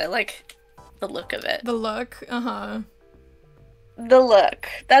on it, but I like the look of it. The look, uh-huh. The look.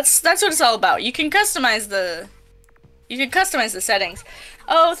 That's what it's all about. You can customize the settings.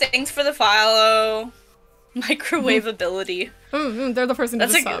 Oh, thanks for the follow. Microwavability. They're the person who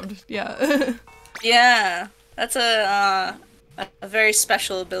just subbed. Yeah. Yeah. That's a very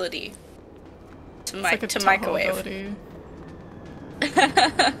special ability to microwave. Ability.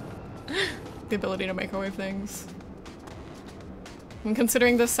 The ability to microwave things. And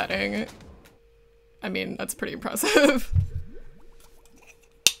considering this setting, I mean, that's pretty impressive.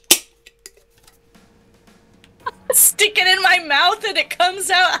 Stick it in my mouth and it comes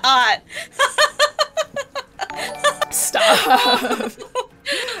out hot. Stop.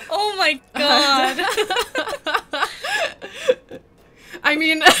 Oh my god. I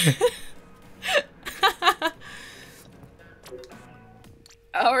mean...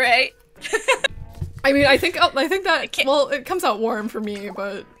 All right. I mean, I think that well, it comes out warm for me,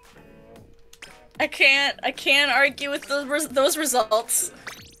 but I can't argue with those results.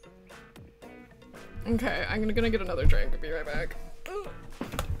 Okay, I'm gonna get another drink. I'll be right back.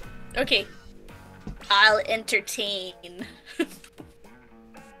 Okay. I'll entertain.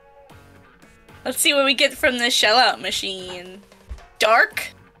 Let's see what we get from the shell out machine.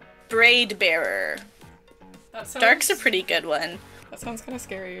 Dark Braid Bearer. Dark's a pretty good one. That sounds kind of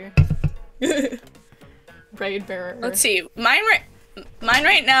scary. Braid Bearer. Let's see. Mine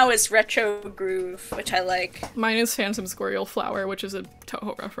right now is Retro Groove, which I like. Mine is Phantom Squirrel Flower, which is a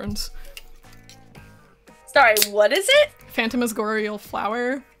Toho reference. Sorry, what is it? Phantasmagorial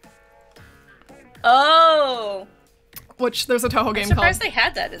Flower. Oh! Which, there's a Toho game called surprised they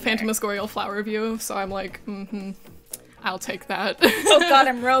had that in Phantasmagorial Flower View, so I'm like, I'll take that. Oh god,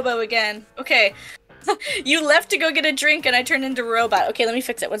 I'm Robo again. Okay. You left to go get a drink and I turned into a robot. Okay, let me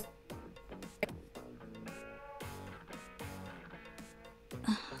fix it.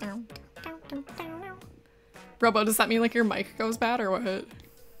 Robo, does that mean like your mic goes bad or what?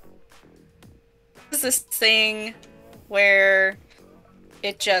 Is this thing where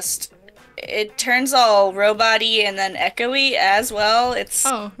it turns all robot-y and then echoey as well. It's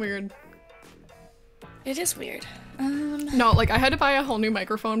weird. It is weird. No, like I had to buy a whole new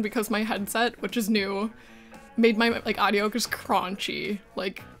microphone because my headset, which is new, made my like audio just crunchy.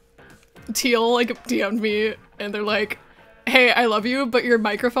 Like Teal like DM'd me and they're like, "Hey, I love you, but your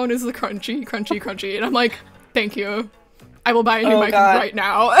microphone is the crunchy," and I'm like, "Thank you. I will buy a new mic right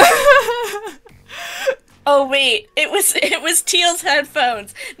now." Oh wait, it was Teal's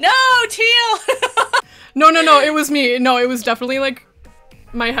headphones. No, Teal. No, it was me. No, it was definitely like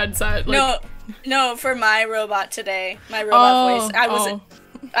my headset. Like... No, for my robot today, my robot voice.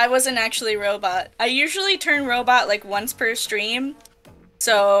 I wasn't actually robot. I usually turn robot like once per stream,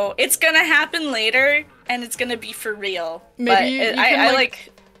 so it's gonna happen later, and it's gonna be for real. Maybe I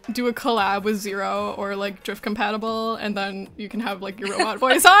like do a collab with Zero or like Drift compatible, and then you can have like your robot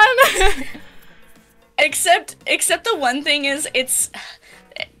voice on. Except the one thing is it's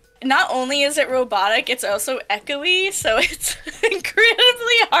not only is it robotic, it's also echoey, so it's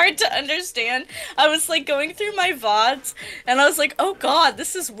incredibly hard to understand. I was like going through my VODs and I was like, oh god,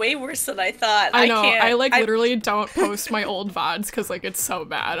 this is way worse than I thought. I know, I literally don't post my old VODs because like it's so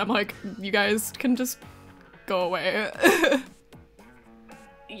bad. I'm like, you guys can just go away.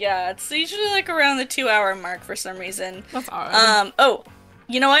 Yeah, it's usually like around the 2-hour mark for some reason. That's odd. Oh,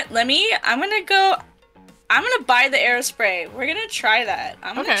 you know what? I'm gonna buy the Aerospray. We're gonna try that.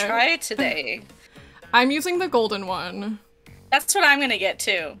 I'm gonna try it today. I'm using the golden one. That's what I'm gonna get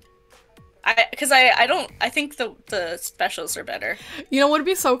too. I think the specials are better. You know what would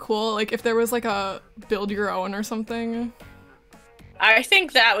be so cool? Like if there was like a build your own or something. I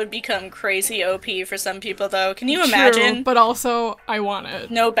think that would become crazy OP for some people though. Can you imagine? True, but also I want it.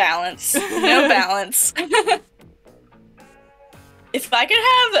 No balance. No balance. If I could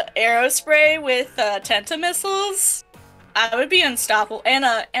have Aerospray with Tenta missiles, I would be unstoppable. And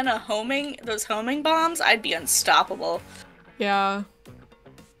those homing bombs, I'd be unstoppable. Yeah.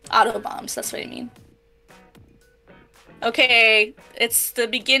 Auto bombs, that's what I mean. Okay, it's the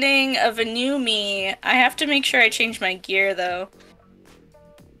beginning of a new me. I have to make sure I change my gear though.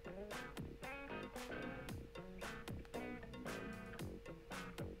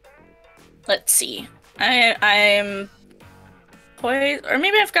 Let's see. I'm poised, or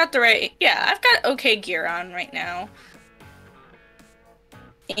maybe I've got the right. Yeah, I've got okay gear on right now.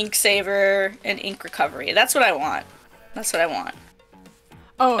 Ink saver and ink recovery. That's what I want. That's what I want.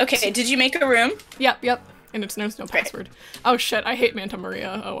 Oh, okay. Did you make a room? Yep. And there's no password. Oh shit! I hate Manta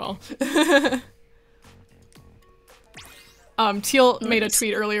Maria. Oh well. Teal made a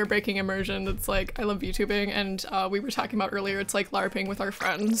tweet earlier breaking immersion that's like, I love VTubing, and we were talking about earlier, it's like LARPing with our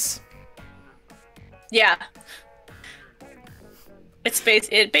friends. Yeah.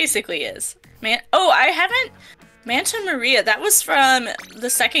 It basically is. I haven't... Manta Maria, that was from the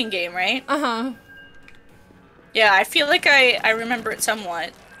second game, right? Uh-huh. Yeah, I feel like I remember it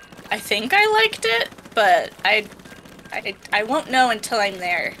somewhat. I think I liked it, but I won't know until I'm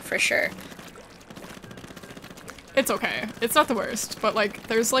there, for sure. It's okay. It's not the worst, but like,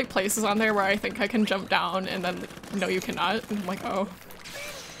 there's like places on there where I think I can jump down and then, no, you cannot. And I'm like, oh.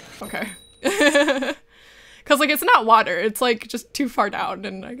 Okay. Cause like, it's not water, it's like just too far down,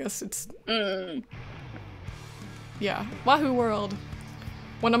 and I guess it's... Yeah. Wahoo World.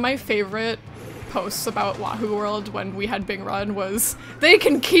 One of my favorite posts about Wahoo World when we had Bing Run was, they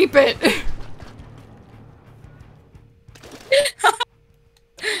can keep it!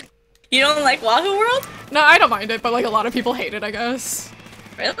 You don't like Wahoo World? No, I don't mind it, but like a lot of people hate it, I guess.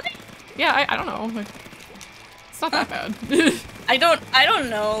 Really? Yeah, I don't know. Like, it's not that bad. I don't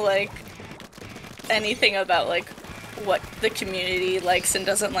know, like, anything about, like, what the community likes and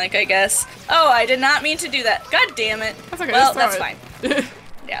doesn't like, I guess. Oh, I did not mean to do that. God damn it. That's okay, well, that's fine.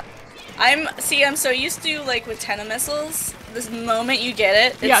 Yeah. I'm so used to, like, with Tenna missiles, this moment you get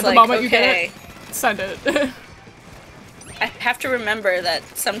it, it's yeah, the like, moment okay, you get it, send it. I have to remember that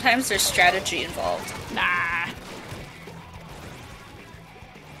sometimes there's strategy involved. Nah.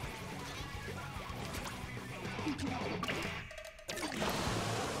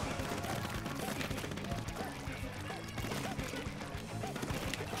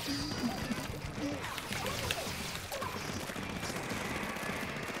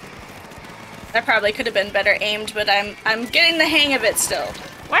 That probably could have been better aimed, but I'm getting the hang of it still.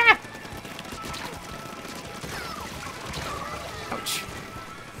 Wah! Ouch.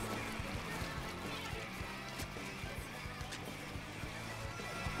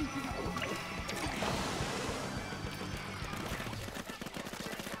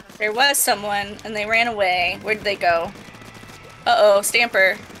 There was someone, and they ran away. Where did they go? Uh-oh,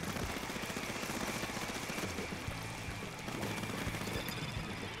 Stamper.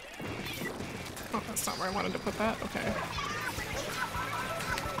 Oh, that's not where I wanted to put that. Okay.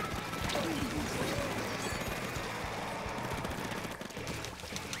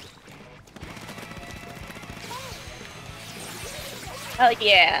 Oh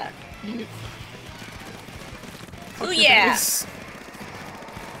yeah. Oh yeah.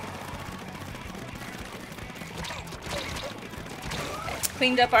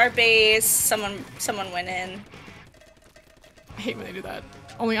 Cleaned up our base. Someone went in. I hate when they do that.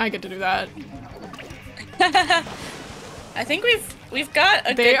 Only I get to do that. I think we've got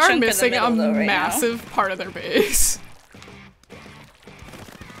a they good are chunk missing of the middle, a though, right massive part of their base.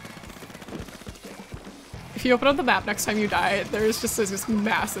 If you open up the map next time you die, there's just this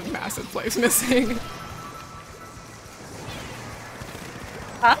massive place missing.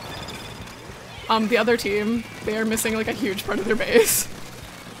 Huh? The other team, they are missing like a huge part of their base.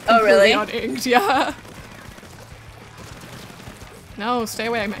 Oh really? Uninked, yeah. No, stay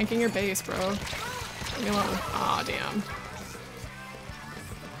away, I'm inking your base, bro. Leave me alone. Aw, damn.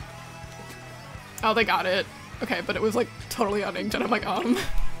 Oh, they got it. Okay, but it was like totally uninked and I'm like,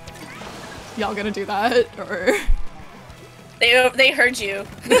 y'all gonna do that, or? They heard you.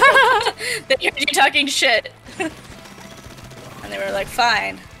 They heard you talking shit. And they were like,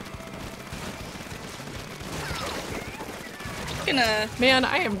 fine. Man,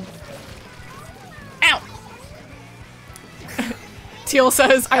 I am... Ow! Teal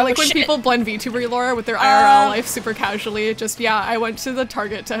says, I like when shit. people blend VTuber lore with their IRL life super casually. Just, yeah, I went to the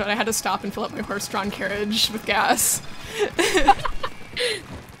Target and I had to stop and fill up my horse-drawn carriage with gas.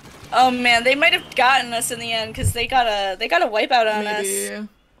 Oh man, they might have gotten us in the end because they got a wipeout on us.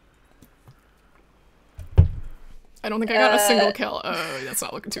 I don't think I got a single kill. Oh, that's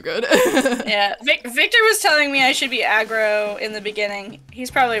not looking too good. Yeah, Victor was telling me I should be aggro in the beginning. He's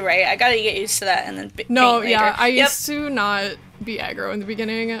probably right. I gotta get used to that and then no, paint yeah, later. I used to not be aggro in the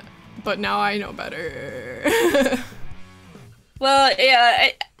beginning, but now I know better. Well, yeah,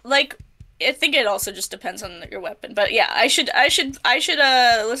 I think it also just depends on your weapon. But yeah, I should listen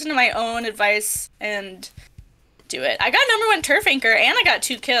to my own advice and do it. I got #1 turf anchor and I got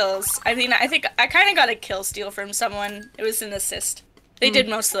 2 kills. I mean, I think I kind of got a kill steal from someone. It was an assist. They did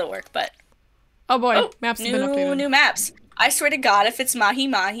most of the work, but oh boy, maps have been updated. New maps. I swear to God, if it's Mahi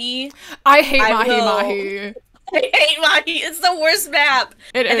Mahi, I hate Mahi. I hate Mahi. It's the worst map.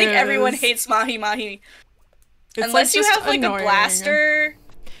 I think is. Everyone hates Mahi Mahi. It's Unless you have like annoying. a blaster.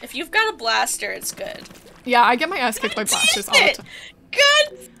 If you've got a blaster, it's good. Yeah, I get my ass kicked by blasters all the time.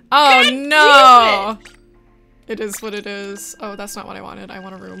 Good. Oh God no! It is what it is. Oh, that's not what I wanted. I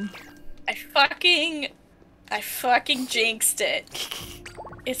want a room. I fucking jinxed it.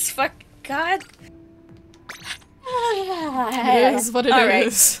 It's God. It is what it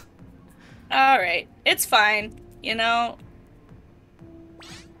is. Alright. It's fine. You know?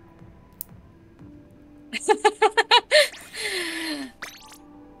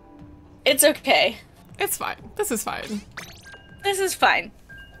 It's okay. It's fine. This is fine. This is fine.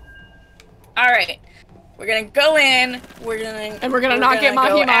 Alright. We're gonna go in, we're gonna not get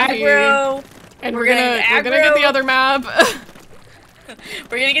Mahi Mahi. Aggro, and we're gonna get the other map.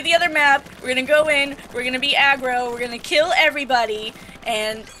 We're gonna get the other map, we're gonna go in, we're gonna be aggro, we're gonna kill everybody,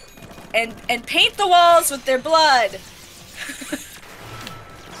 and paint the walls with their blood.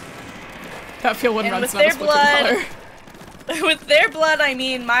 That feel when and red's with not a their Splatoon color. With their blood, I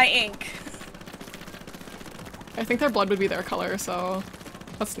mean my ink. I think their blood would be their color, so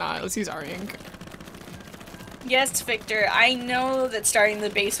let's not. Let's use our ink. Yes, Victor, I know that starting the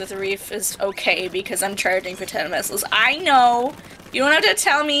base with a reef is okay because I'm charging for 10 missiles. I know. You don't have to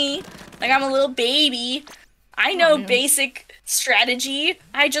tell me like I'm a little baby. I know basic strategy.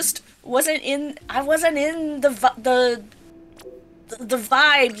 I just wasn't in the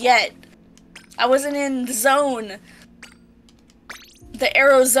vibe yet. I wasn't in the zone. The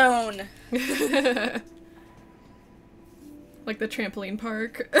arrow zone. Like the trampoline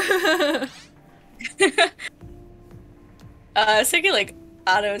park. I was thinking like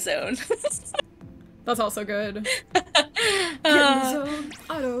auto zone. That's also good. Get in the zone,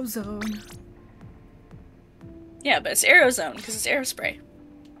 auto zone. Yeah, but it's arrow zone because it's aerospray.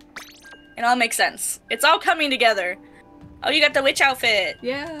 It all makes sense. It's all coming together. Oh, you got the witch outfit.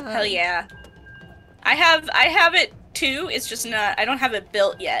 Yeah. Hell yeah. I have it too. It's just not. I don't have it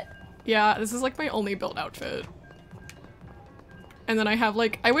built yet. Yeah, this is like my only built outfit. And then I have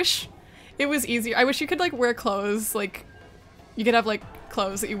like, I wish it was easier. I wish you could like wear clothes, like you could have like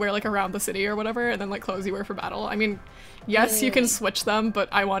clothes that you wear like around the city or whatever, and then like clothes you wear for battle. I mean, yes, you can switch them, but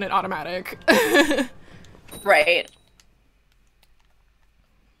I want it automatic. Right.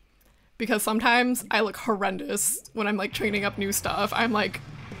 Because sometimes I look horrendous when I'm like training up new stuff. I'm like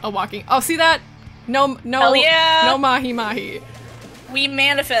a walking, oh, see that? No, Hell yeah. No mahi mahi. We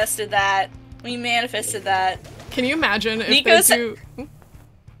manifested that. We manifested that. Can you imagine if Nico they do...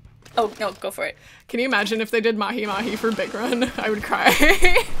 Oh, no, go for it. Can you imagine if they did mahi mahi for Big Run? I would cry.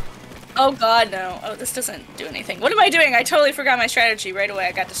 Oh god, no. Oh, this doesn't do anything. What am I doing? I totally forgot my strategy right away.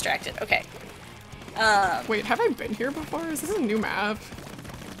 I got distracted. Okay. Wait, have I been here before? Is this a new map?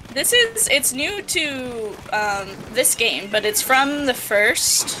 It's new to, this game, but it's from the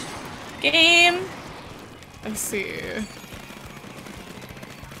first game. I see.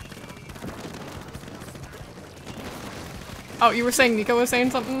 Oh, you were saying Nico was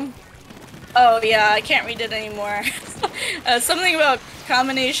saying something? Oh yeah, I can't read it anymore. Something about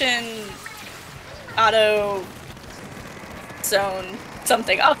combination auto zone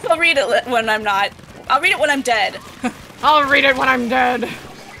something. I'll read it when I'm not. I'll read it when I'm dead. I'll read it when I'm dead.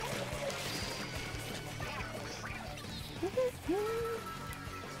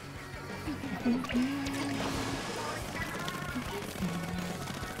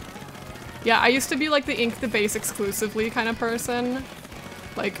 Yeah, I used to be like the ink the base exclusively kind of person.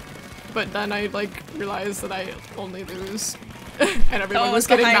 Like, but then I like realized that I only lose. And everyone was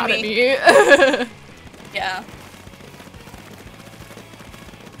getting mad at me. Yeah.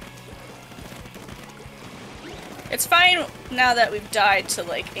 It's fine now that we've died to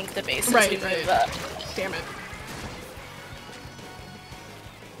like ink the base as we move up. Damn it.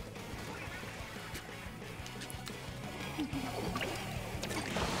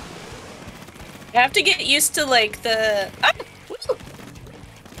 I have to get used to like the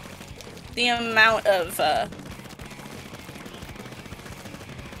amount of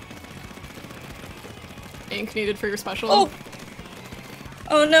ink needed for your special. Oh!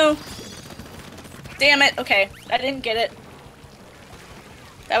 Oh no. Damn it. Okay, I didn't get it.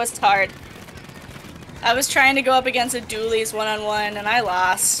 That was hard. I was trying to go up against a Dooley's one-on-one and I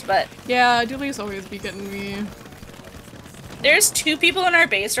lost, but... Yeah, Dooley's always be getting me. There's 2 people in our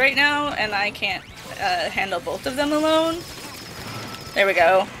base right now, and I can't handle both of them alone. There we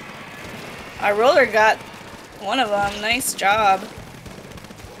go. Our roller got one of them. Nice job.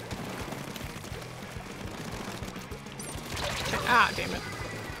 Ah, damn it.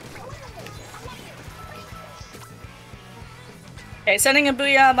 Okay, sending a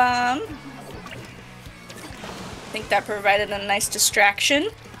booyah bomb. I think that provided a nice distraction.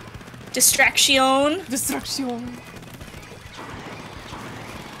 Distraction. Distraction.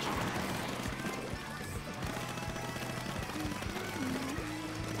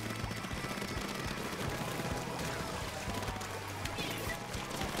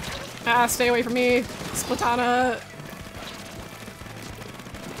 Ah, stay away from me, Splatana.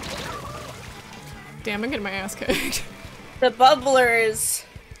 Damn, I'm getting my ass kicked. The bubblers.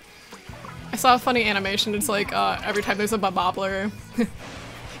 I saw a funny animation. It's like every time there's a bobbler,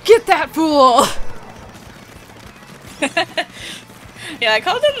 get that fool. Yeah, I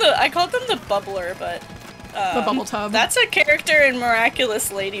called them the bubbler, but the bubble tub. That's a character in Miraculous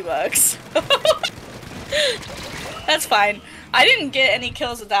Ladybugs. That's fine. I didn't get any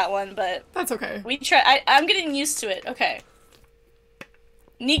kills with that one, but that's okay. We try. I'm getting used to it. Okay.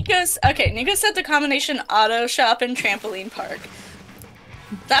 Nico said the combination auto shop and trampoline park.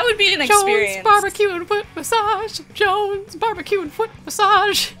 That would be an experience. Jones barbecue and foot massage. Jones barbecue and foot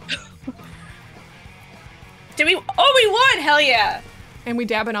massage. Did we? Oh, we won! Hell yeah! And we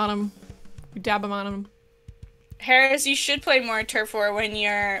dabbing on him. We dab him on him. Harris, you should play more Turf War when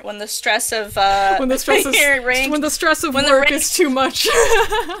the stress of when the stress of work is too much.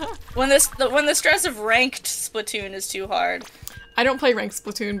 when the stress of ranked Splatoon is too hard. I don't play ranked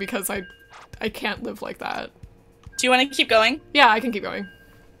Splatoon because I can't live like that. Do you want to keep going? Yeah, I can keep going.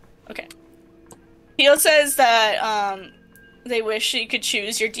 Okay. Teal says that they wish you could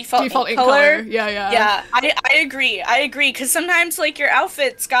choose your default ink color. Yeah. Yeah, I agree. Because sometimes like your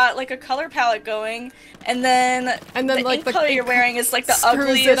outfit's got like a color palette going, and then the like ink color you're wearing is like the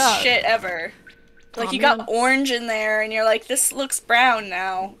ugliest shit ever. Like you got orange in there, and you're like, this looks brown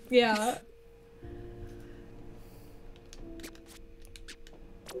now. Yeah.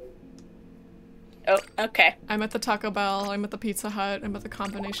 Oh, okay. I'm at the Taco Bell. I'm at the Pizza Hut. I'm at the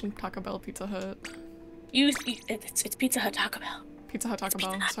combination Taco Bell Pizza Hut. It's Pizza Hut Taco Bell. Pizza Hut Taco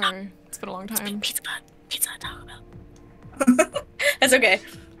Bell. Sorry, it's been a long time. Pizza Hut Taco Bell. That's okay.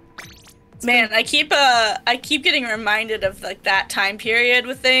 Man, I keep getting reminded of like that time period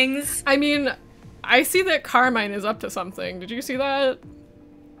with things. I mean, I see that Carmine is up to something. Did you see that?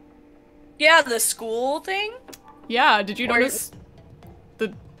 Yeah, the school thing. Yeah. Did you notice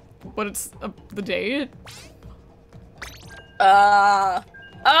the date? Oh!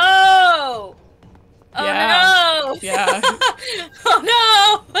 Oh yeah. no! Yeah.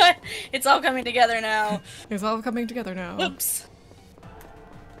 Oh no! It's all coming together now. It's all coming together now. Oops.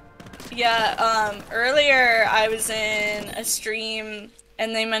 Yeah, earlier I was in a stream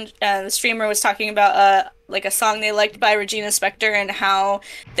and they the streamer was talking about like a song they liked by Regina Spektor and how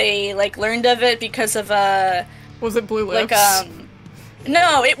they like learned of it because of was it Blue Lips? Like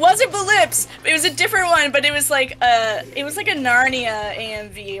no, it wasn't Blue Lips. It was a different one, but it was like a Narnia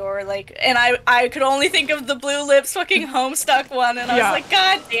AMV or like, and I could only think of the Blue Lips fucking Homestuck one, and I was like,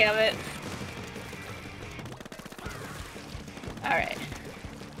 God damn it. All right.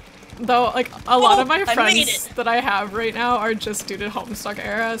 Though, like a lot of my friends that I have right now are just due to Homestuck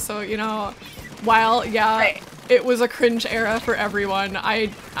era, so you know, while it was a cringe era for everyone, I'm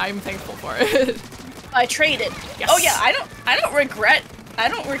thankful for it. I traded. Yes. Oh yeah, I don't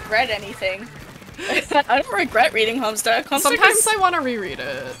regret anything. I don't regret reading Homestuck. Sometimes I want to reread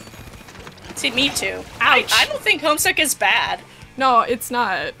it. See, me too. Ouch. I don't think Homestuck is bad. No, it's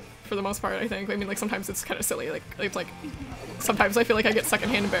not. For the most part, I think. I mean, like sometimes it's kind of silly. Like it's like sometimes I feel like I get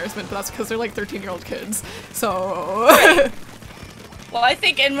secondhand embarrassment, but that's because they're like 13-year-old kids. So. Right. Well, I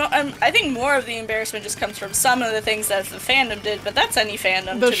think more of the embarrassment just comes from some of the things that the fandom did, but that's any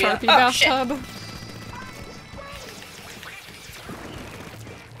fandom. The Sharpie bathtub. Shit.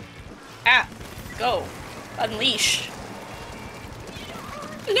 Ah, go. Unleash.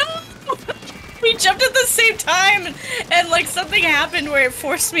 No! We jumped at the same time and like something happened where it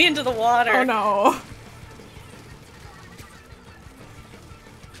forced me into the water. Oh no.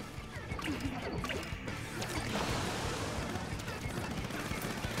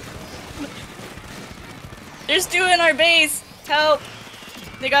 There's two in our base. Help.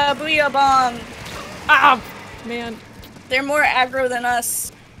 They got a booyah bomb. Ah, man. They're more aggro than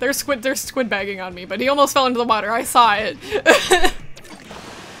us. They're squid bagging on me, but he almost fell into the water. I saw it.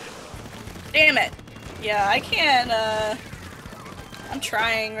 Damn it. Yeah, I can't, I'm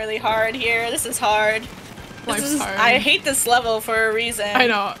trying really hard here. This is hard. Life's hard. I hate this level for a reason. I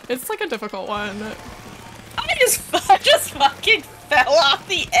know. It's like a difficult one. I just fucking fell off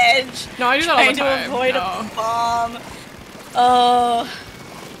the edge. No, I do that all the time. Trying to avoid a bomb. Oh.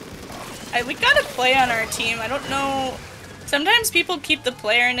 We gotta play on our team. I don't know. Sometimes people keep the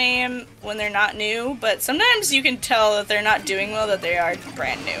player name when they're not new, but sometimes you can tell that they're not doing well, that they are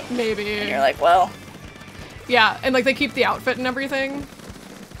brand new. Maybe. And you're like, well. Yeah, and like they keep the outfit and everything.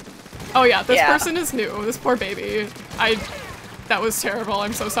 Oh yeah, this person is new. This poor baby. That was terrible.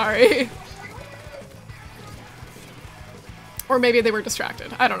 I'm so sorry. Or maybe they were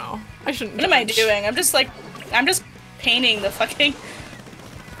distracted. I don't know. I shouldn't judge. What am I doing? I'm just painting the fucking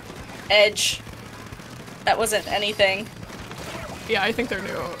edge. That wasn't anything. Yeah, I think they're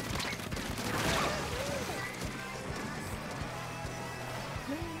new.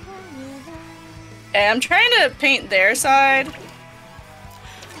 Okay, I'm trying to paint their side.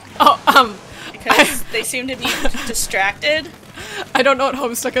 Oh, because they seem to be distracted. I don't know what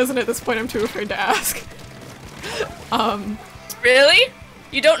Homestuck is, and at this point I'm too afraid to ask. Really?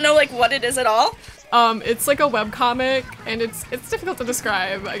 You don't know, like, what it is at all? It's like a webcomic, and it's difficult to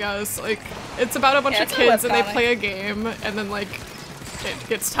describe, I guess. Like, it's about a bunch of kids, and they play a game, and then, like, it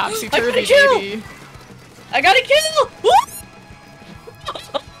gets topsy-turvy, baby. I got a kill!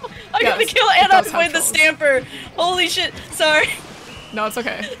 I got a kill, and I avoid the stamper! Holy shit, sorry. No, it's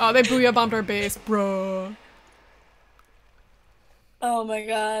okay. Oh, they booyah bombed our base, bro. Oh my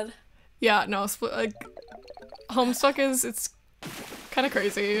god. Yeah, no, like, Homestuck it's kind of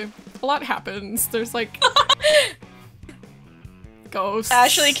crazy. A lot happens. There's like ghosts.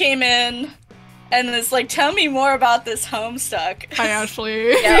 Ashley came in and was like, tell me more about this Homestuck. Hi,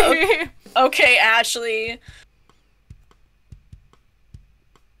 Ashley. Yeah, okay, Ashley.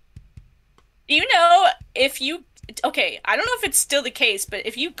 You know, if you... Okay, I don't know if it's still the case, but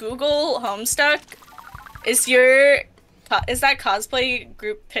if you Google Homestuck, is that cosplay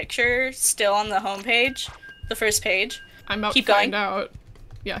group picture still on the homepage? The first page? I'm about keep to find going. out.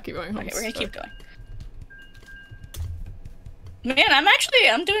 Yeah, keep going. Okay, we're gonna keep going. Man, I'm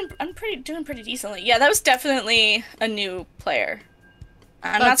doing pretty decently. Yeah, that was definitely a new player.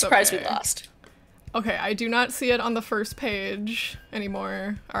 I'm not surprised we lost. Okay, I do not see it on the first page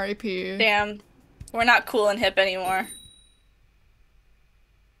anymore. R.I.P. Damn. We're not cool and hip anymore.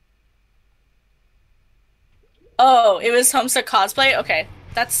 Oh, it was Homestuck cosplay? Okay.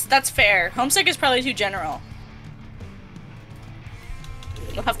 That's fair. Homestuck is probably too general.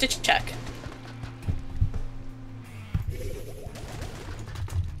 We'll have to check.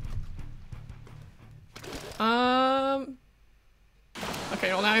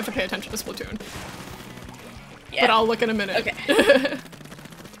 Okay, well now I have to pay attention to Splatoon. Yeah. But I'll look in a minute. Okay.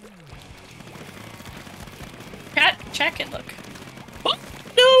 Check and look. Oh,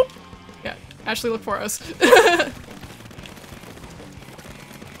 no! Yeah, Ashley, look for us.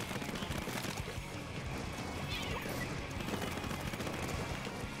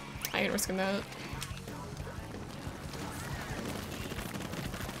 I ain't risking that.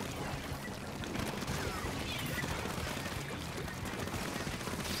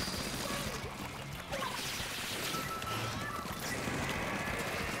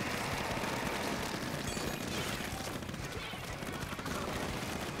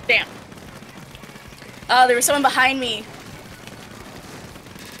 Damn. Oh, there was someone behind me.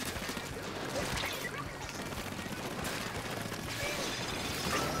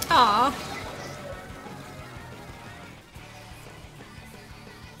 Aww.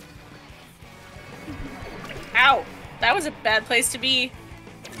 Ow. That was a bad place to be.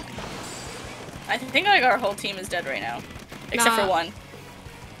 I think like our whole team is dead right now. Except for one.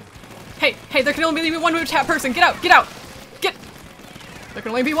 Hey, there can only be one move tap person. Get out, get out! Get! There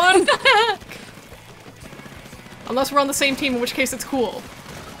can only be one! Unless we're on the same team, in which case it's cool.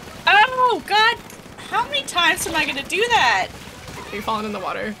 Oh, God! How many times am I gonna do that? Are you falling in the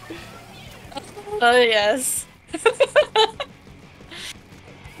water? Oh, yes.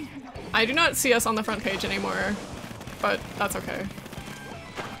 I do not see us on the front page anymore, but that's okay.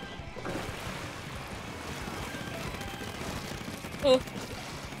 Oh.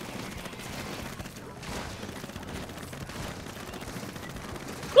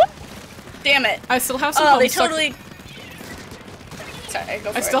 Damn it. I still have some Sorry, go for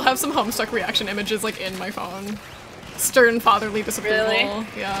it. I still have some Homestuck reaction images like in my phone. Stern fatherly disapproval. Really?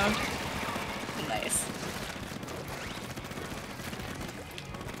 Yeah. Nice.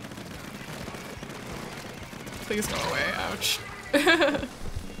 Please go away. Ouch.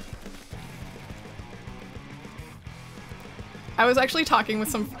 I was actually talking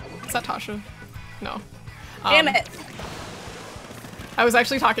with some... Is that Tasha? No. Damn it. I was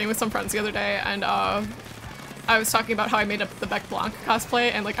actually talking with some friends the other day, and I was talking about how I made the Bec Blanc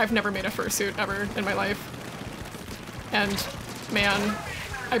cosplay, and like I've never made a fursuit ever in my life. And man,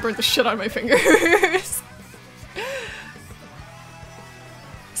 I burnt the shit out of my fingers.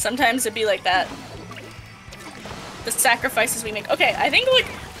 Sometimes it'd be like that. The sacrifices we make. Okay, I think like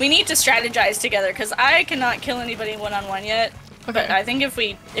we need to strategize together because I cannot kill anybody one-on-one yet. Okay. But I think if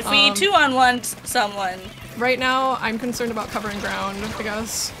we two-on-one someone. Right now, I'm concerned about covering ground, I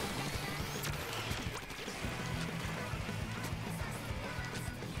guess.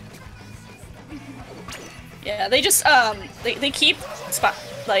 Yeah, they just they keep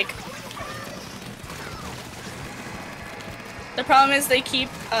like. The problem is they keep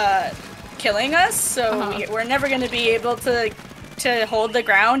killing us, so we're never gonna be able to hold the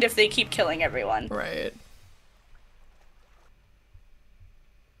ground if they keep killing everyone. Right.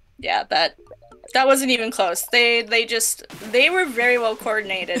 Yeah, that wasn't even close. They were very well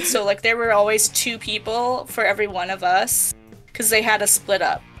coordinated. So like there were always 2 people for every one of us because they had to split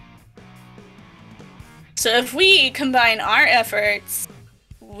up. So if we combine our efforts,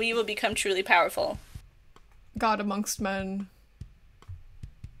 we will become truly powerful. God amongst men.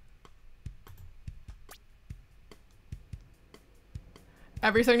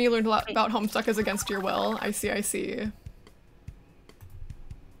 Everything you learned about Homestuck is against your will. I see, I see.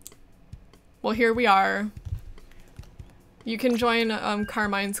 Well, here we are. You can join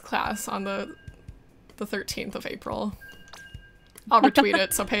Carmine's class on the 13th of April. I'll retweet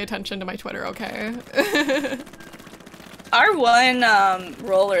it, so pay attention to my Twitter, okay? Our one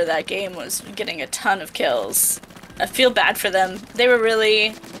roller that game was getting a ton of kills. I feel bad for them. They were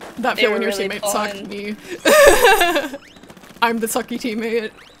really... That feel when your teammate sucked me. I'm the sucky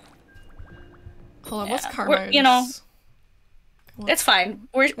teammate. Hold on, what's Carmine's? You know, it's fine.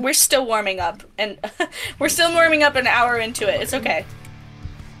 We're still warming up, and we're still warming up an hour into it. It's okay.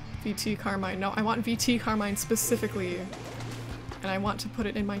 VT Carmine. No, I want VT Carmine specifically. And I want to put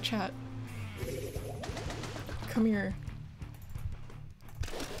it in my chat. Come here.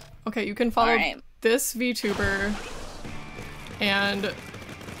 Okay, you can follow this VTuber, and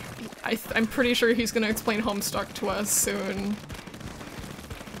I'm pretty sure he's gonna explain Homestuck to us soon.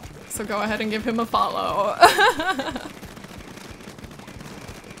 So go ahead and give him a follow.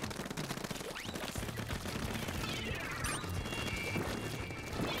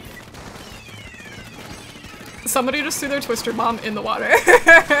 Somebody just threw their twister bomb in the water.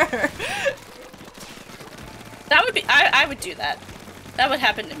 That would be- I would do that. That would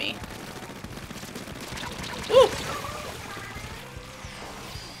happen to me. Ooh.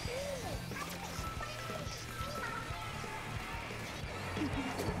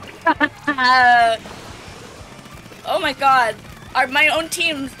 Oh my god. My own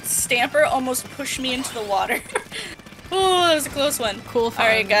team Stamper almost pushed me into the water. Oh, that was a close one. Cool fun.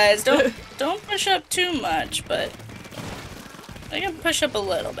 Alright guys, don't push up too much, but I can push up a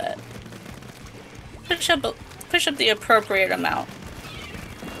little bit. Push up the appropriate amount.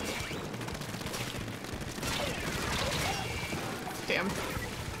 Damn.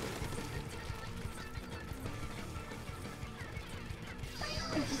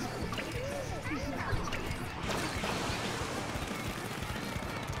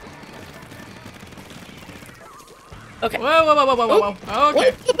 Okay. Whoa, whoa, whoa, whoa, whoa, whoa.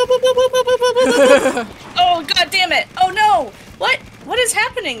 Okay. Oh, god damn it! Oh no! What is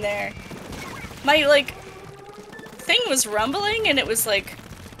happening there? My, like, thing was rumbling and it was like,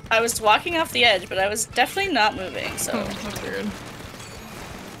 I was walking off the edge, but I was definitely not moving, so. Oh, that's weird.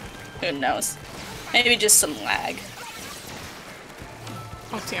 Who knows? Maybe just some lag.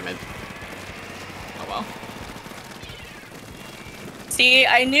 Oh, damn it. Oh well. See,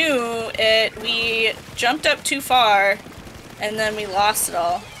 I knew it. We jumped up too far, and then we lost it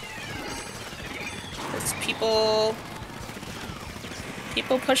all. Because people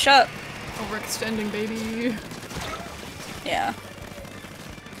push up. Overextending, baby. Yeah.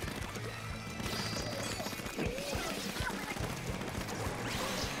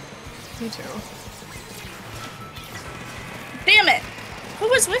 Me too. Damn it! Who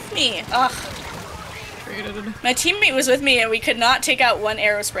was with me? Ugh. My teammate was with me and we could not take out one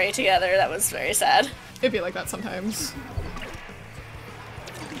arrow spray together. That was very sad. It'd be like that sometimes.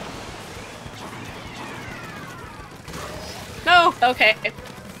 No! Okay.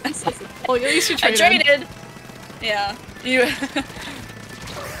 Well, at least you traded. I traded! Yeah. You-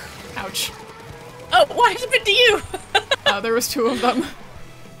 Ouch. Oh, what happened to you? There was two of them.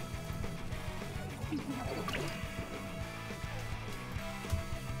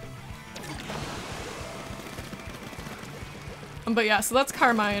 But yeah, so that's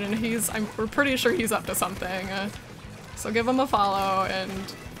Carmine, and we're pretty sure he's up to something. So give him a follow, and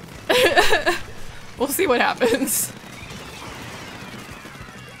we'll see what happens.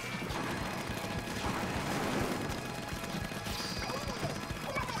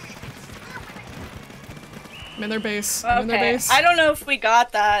 I'm in their base. I'm in their base. I don't know if we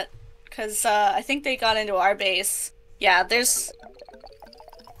got that, because I think they got into our base. Yeah, there's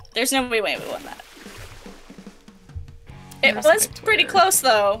no way we won that. It was pretty close,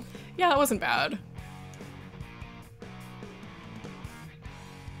 though. Yeah, it wasn't bad.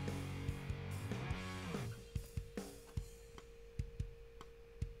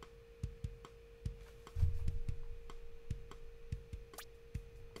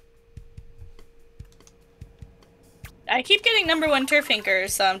 I keep getting #1 Turfinker,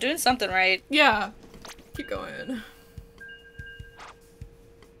 so I'm doing something right. Yeah. Keep going.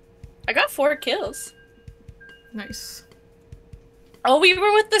 I got 4 kills. Nice. Oh, we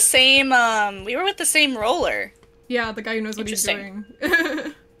were with the same roller. Yeah, the guy who knows what he's doing.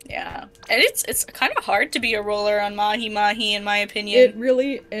 Yeah. And it's kind of hard to be a roller on Mahi Mahi, in my opinion. It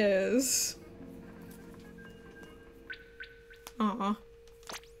really is. Aw.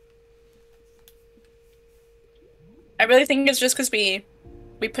 I really think it's just because we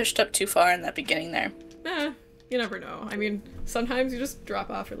pushed up too far in that beginning there. Eh, you never know. I mean, sometimes you just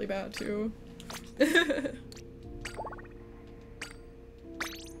drop off really bad, too.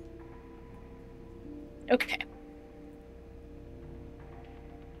 Okay.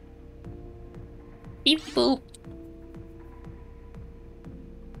 Beep boop.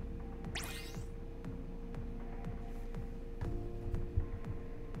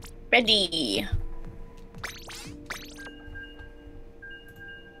 Ready.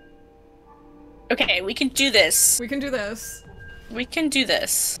 Okay, we can do this. We can do this. We can do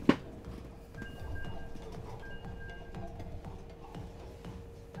this.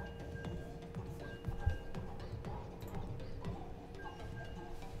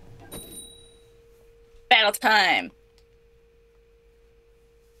 Battle time.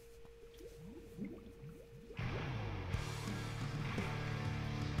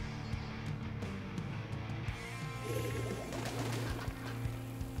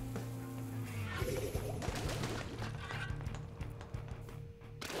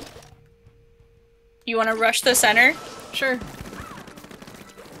 You want to rush the center? Sure.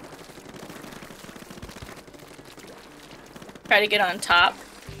 Try to get on top.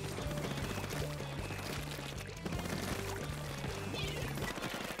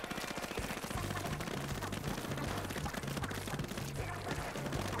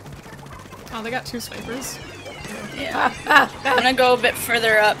 Oh, they got 2 snipers. Yeah. I'm gonna go a bit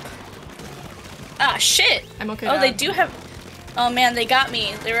further up. Ah, shit! I'm okay. Oh, they do have... Oh man, they got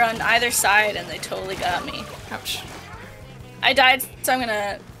me. They were on either side and they totally got me. Ouch. I died, so I'm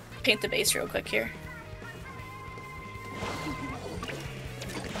gonna paint the base real quick here.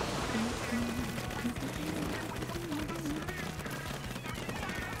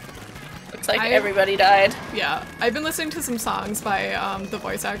 Looks like everybody died. Yeah, I've been listening to some songs by the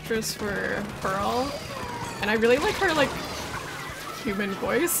voice actress for Pearl, and I really like her, like, human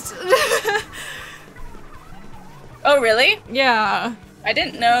voice. Oh, really? Yeah. I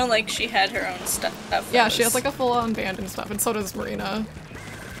didn't know, like, she had her own stuff. Yeah, she has, like, a full-on band and stuff, and so does Marina.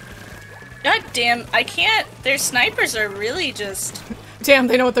 God damn, I can't. Their snipers are really just... Damn,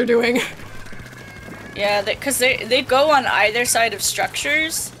 they know what they're doing. Yeah, because they go on either side of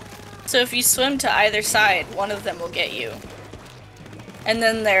structures, so if you swim to either side, one of them will get you. And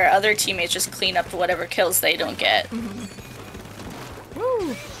then their other teammates just clean up whatever kills they don't get. Mm-hmm.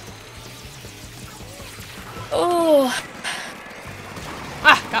 Woo! Oh!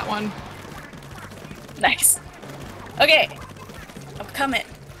 Ah, got one. Nice. Okay. I'm coming.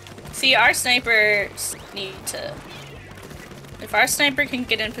 See, our snipers need to... If our sniper can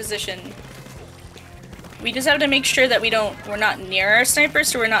get in position, we just have to make sure that we're not near our snipers,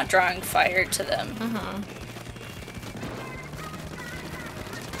 so we're not drawing fire to them. Uh-huh.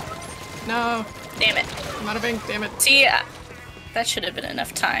 No. Damn it. I'm out of ink, damn it. See, that should have been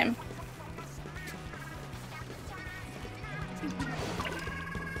enough time.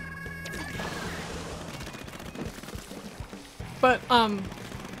 But,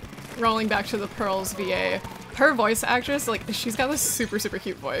 rolling back to the Pearl's VA, her voice actress, like, she's got this super, super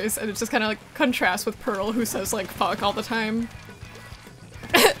cute voice, and it just kind of, like, contrasts with Pearl, who says, like, fuck all the time.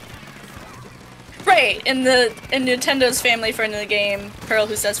 Right, in Nintendo's family friend of the game, Pearl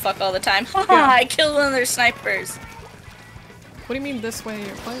who says fuck all the time. Haha, Yeah. I killed one of their snipers. What do you mean this way?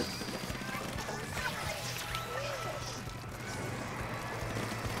 What?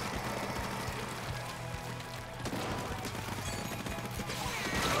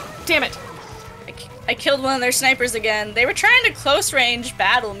 Damn it! I killed one of their snipers again. They were trying to close range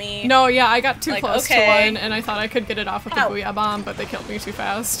battle me. No, yeah, I got too Like, close okay. to one, and I thought I could get it off with the Ow. Booyah Bomb, but they killed me too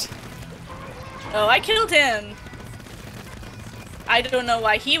fast. Oh, I killed him. I don't know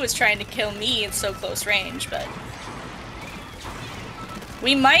why he was trying to kill me in so close range, but...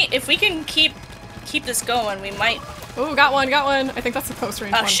 We might, if we can keep this going, we might... Ooh, got one, got one! I think that's the close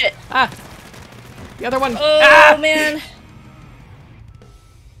range one. Oh, shit. Ah! The other one. Oh, Ah! man.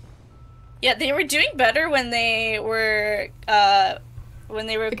 Yeah, they were doing better when they were Like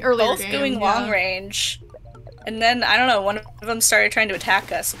earlier both game, doing yeah. long range. And then, I don't know, one of them started trying to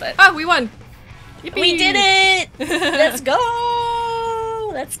attack us, but... Ah, we won! Yippee! We did it! Let's go!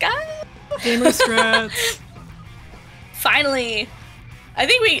 Let's go! Gamer strats. Finally! I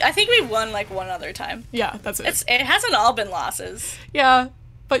think we won like one other time. Yeah, that's it. It hasn't all been losses. Yeah,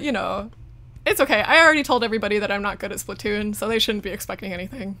 but you know, it's okay. I already told everybody that I'm not good at Splatoon, so they shouldn't be expecting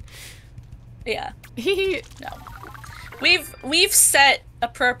anything. Yeah. Hehe. No. We've set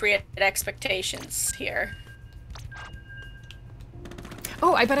appropriate expectations here.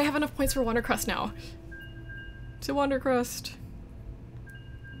 Oh, I bet I have enough points for Wondercrust now. To Wondercrust.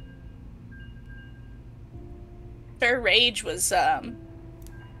 Their rage was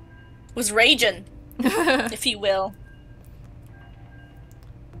raging, if you will.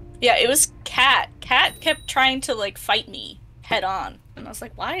 Yeah, it was Cat. Cat kept trying to like fight me head on, and I was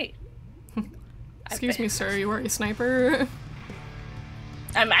like, why? Excuse me, sir, you are a sniper.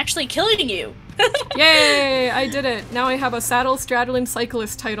 I'm actually killing you. Yay! I did it! Now I have a saddle straddling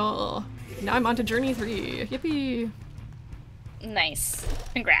cyclist title. Now I'm on to Journey 3. Yippee! Nice.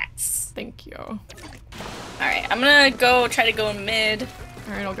 Congrats. Thank you. Alright, I'm gonna try to go mid.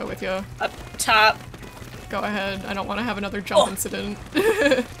 Alright, I'll go with you. Up top. Go ahead. I don't want to have another jump incident.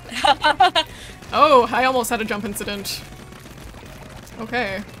 Oh, I almost had a jump incident.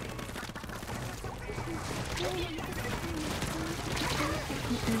 Okay.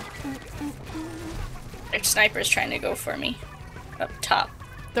 Their sniper's trying to go for me. Up top.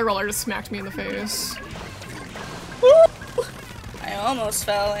 The roller just smacked me in the face. Woo! I almost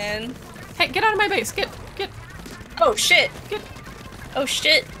fell in. Hey, get out of my base! Get! Oh shit! Get! Oh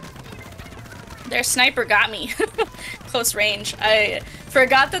shit! Their sniper got me. Close range. I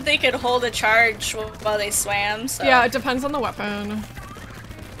forgot that they could hold a charge while they swam, so... Yeah, it depends on the weapon.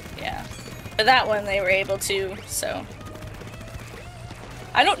 Yeah. But that one they were able to, so...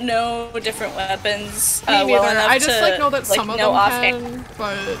 I don't know different weapons Me well neither. enough I just to, know that some of them can,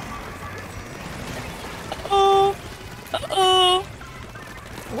 but... Oh! Uh-oh!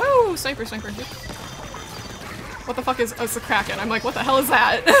 Whoa! Sniper. What the fuck is a Kraken? I'm like, what the hell is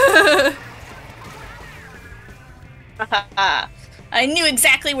that? I knew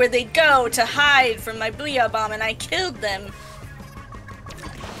exactly where they'd go to hide from my booyah bomb and I killed them.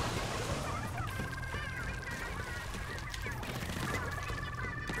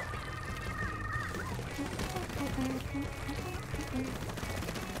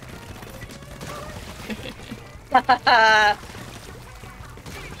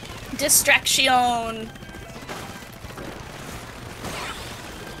 Distraction.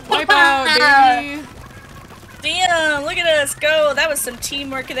 Wipe out, baby! Damn, look at us go! That was some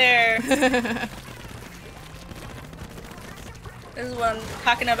teamwork there. This is what I'm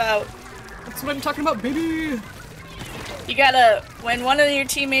talking about. That's what I'm talking about, baby! You gotta, when one of your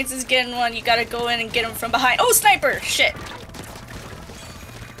teammates is getting one, you gotta go in and get him from behind. Oh, sniper! Shit!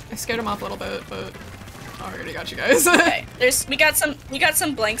 I scared him off a little bit, but I already got you guys. Okay, we got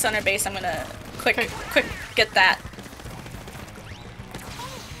some blanks on our base. I'm gonna quick get that.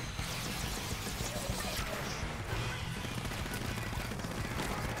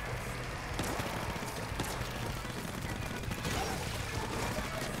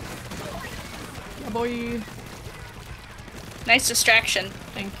 Yeah, boy. Nice distraction.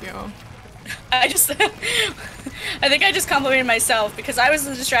 Thank you. I think I just complimented myself because I was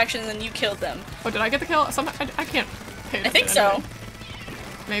the distraction and then you killed them. Oh, did I get the kill? I can't pay I think so. anyway.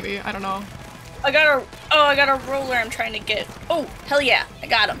 Maybe, I don't know. I got a roller I'm trying to get. Oh, hell yeah, I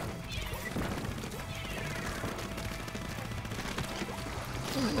got him.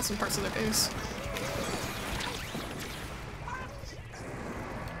 I'm missing parts of their base.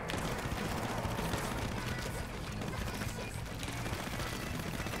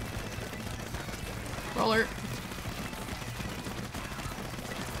 Roller.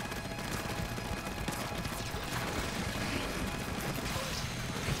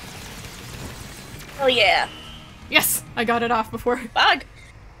 Oh yeah. Yes! I got it off before. Wow,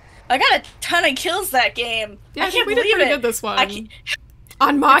 I got a ton of kills that game. Yeah, I can't we did believe pretty it. good this one.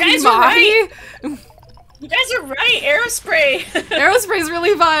 On Mahi You guys are right. You guys are right, Aerospray. Aerospray's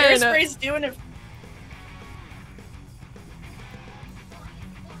really fun. Aerospray's doing it.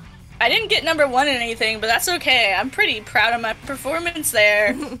 I didn't get #1 in anything, but that's okay. I'm pretty proud of my performance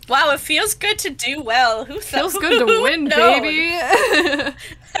there. Wow, it feels good to do well. Feels good to win, baby.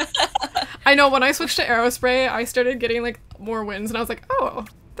 I know, when I switched to Aerospray, I started getting like more wins and I was like, oh,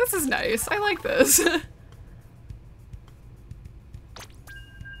 this is nice. I like this.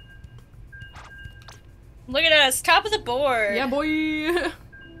 Look at us, top of the board. Yeah, boy.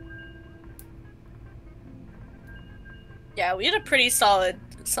 Yeah, we had a pretty solid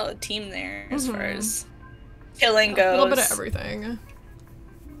team there as far as killing goes. A little bit of everything.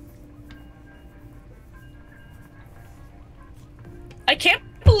 I can't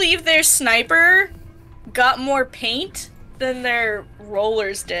believe their sniper got more paint than their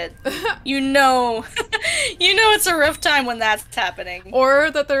rollers did. You know it's a rough time when that's happening.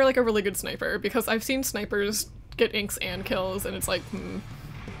 Or that they're like a really good sniper, because I've seen snipers get inks and kills and it's like,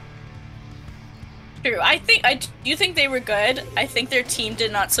 True. Do think they were good. I think their team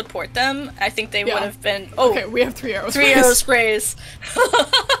did not support them. I think they would have been. Oh, okay, we have 3 arrows. 3 arrow sprays.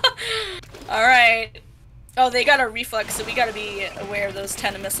 All right. Oh, they got a reflex, so we gotta be aware of those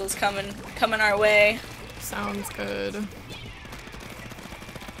 10 missiles coming our way. Sounds good.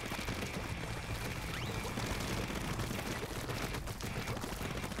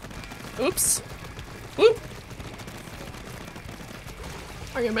 Oops. Whoop.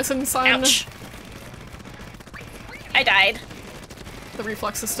 Are you missing, son? Ouch. I died. The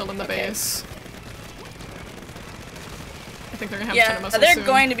reflex is still in the base. think they're gonna have a ton of missiles they're soon.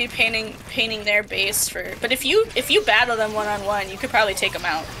 going to be painting their base for. But if you battle them one-on-one, you could probably take them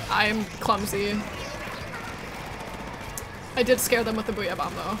out. I'm clumsy. I did scare them with the Booyah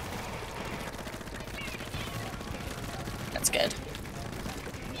Bomb though. That's good.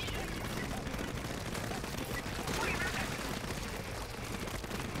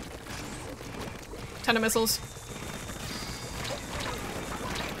 Ton of missiles.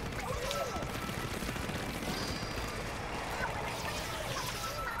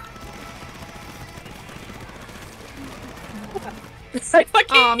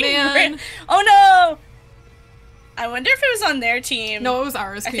 Oh man! Oh no! I wonder if it was on their team. No, it was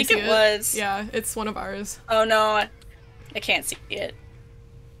ours. I think it was. Yeah, it's one of ours. Oh no, I can't see it.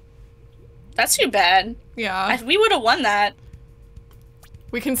 That's too bad. Yeah. We would have won that.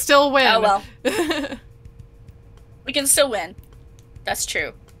 We can still win. Oh well. We can still win. That's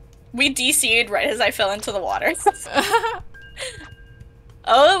true. We DC'd right as I fell into the water.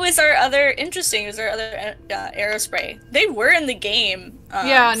 Oh, it was our other Aerospray. They were in the game for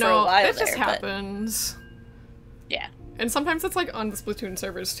a while it just happens. Yeah. And sometimes it's like on the Splatoon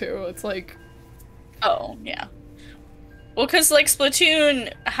servers too. It's like... Oh, yeah. Well, because like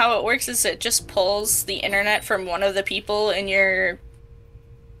Splatoon, how it works is it just pulls the internet from one of the people in your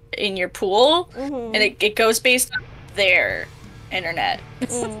pool, and it goes based on their internet.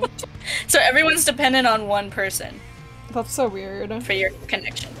 So everyone's dependent on one person. That's so weird. For your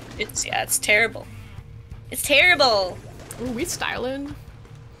connection. It's terrible. It's terrible! Ooh, we styling.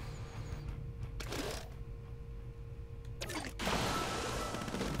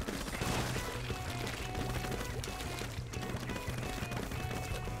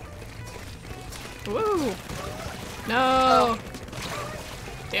 Woo! No! Oh.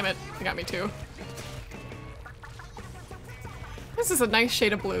 Damn it, they got me too. This is a nice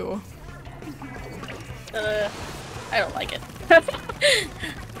shade of blue. I don't like it.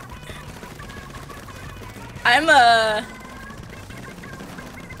 I'm a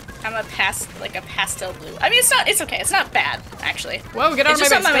pastel blue. I mean, it's okay. It's not bad, actually. Whoa, get out of my base,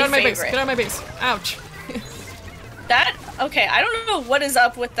 get out of my base, get out of my base. Ouch. Okay, I don't know what is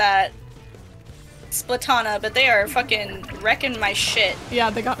up with that Splatana, but they are fucking wrecking my shit. Yeah,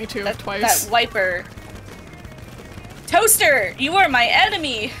 they got me too, twice. That wiper. Toaster, you are my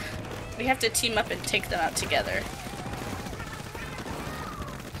enemy! We have to team up and take them out together.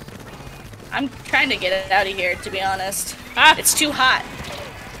 I'm trying to get it out of here, to be honest. Ah! It's too hot.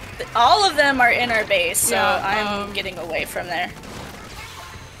 All of them are in our base, so yeah, I'm getting away from there.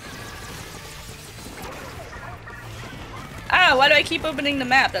 Ah, why do I keep opening the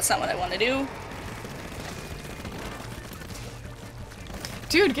map? That's not what I want to do.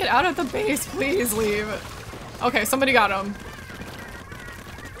 Dude, get out of the base, please leave. Okay, somebody got him.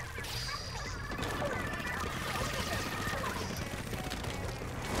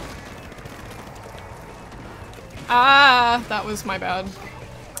 Ah, that was my bad.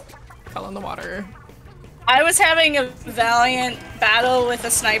 Fell in the water. I was having a valiant battle with a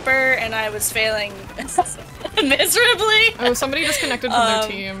sniper and I was failing miserably. Oh, somebody disconnected from their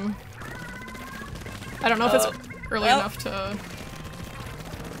team. I don't know if it's early enough to...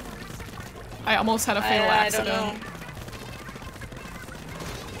 I almost had a fatal accident. I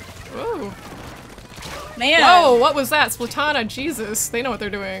don't know. Ooh. Man. Whoa, what was that? Splatana, Jesus. They know what they're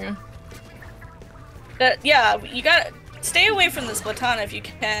doing. Yeah, you gotta stay away from the Splatana if you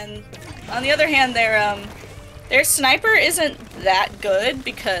can. On the other hand, their sniper isn't that good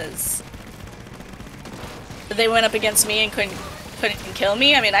because they went up against me and couldn't kill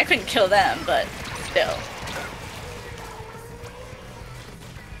me. I mean, I couldn't kill them, but still.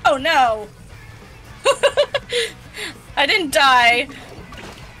 Oh no! I didn't die,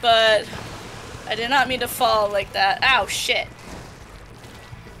 but I did not mean to fall like that. Ow, shit.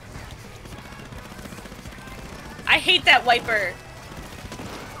 I hate that wiper.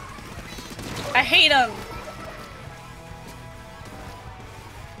 I hate him.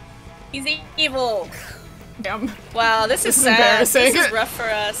 He's evil. Damn. Wow, this is sad. Embarrassing. This is rough for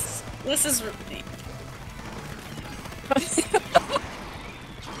us. This is...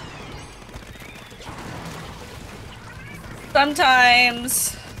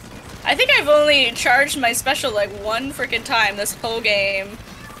 Sometimes... I think I've only charged my special like one freaking time this whole game.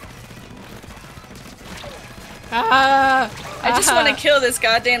 I just want to kill this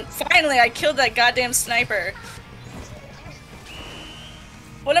goddamn... Finally, I killed that goddamn sniper.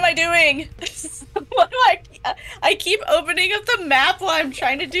 What am I doing? What do I keep opening up the map while I'm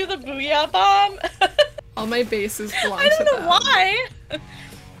trying to do the Booyah Bomb? All my bases belong to I don't know why.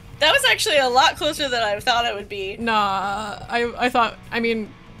 That was actually a lot closer than I thought it would be. Nah, I thought, I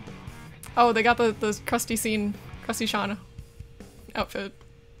mean... Oh, they got the crusty scene. Crusty Shauna. outfit.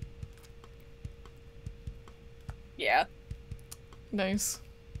 Yeah. Nice.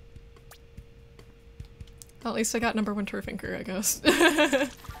 Well, at least I got #1 Turfinker, I guess.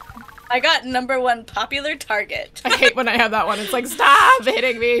 I got #1 popular target. I hate when I have that one. It's like, stop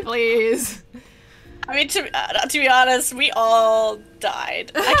hitting me, please. I mean, to be honest, we all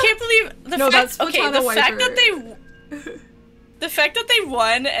died. I can't believe the fact that they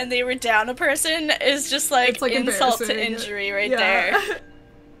won and they were down a person is just like, insult to injury right there.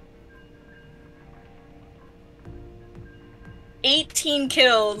 18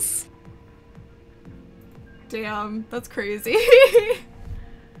 kills. Damn, that's crazy.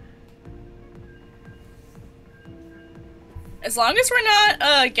 As long as we're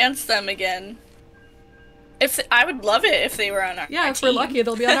not against them again. I would love it if they were on our team. Yeah, if we're lucky,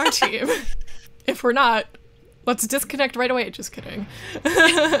 they'll be on our team. If we're not, let's disconnect right away. Just kidding.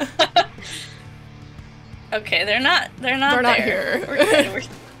 Okay, they're not here. We're good.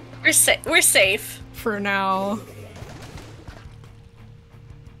 We're safe for now.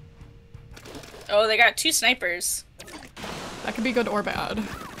 Oh, they got 2 snipers. That could be good or bad.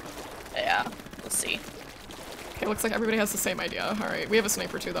 Yeah, we'll see. Okay, looks like everybody has the same idea. Alright, we have a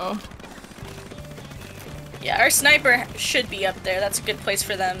sniper too, though. Yeah, our sniper should be up there. That's a good place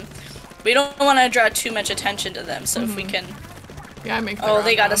for them. We don't want to draw too much attention to them, so if we can... Yeah, I make Oh,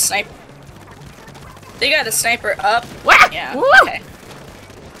 they got a sniper. They got a sniper up. Whack! Yeah, Woo! okay.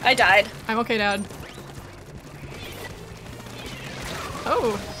 I died. I'm okay, Dad.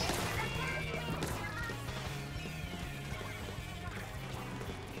 Oh.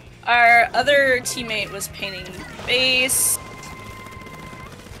 Our other teammate was painting base.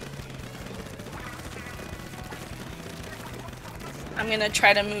 I'm gonna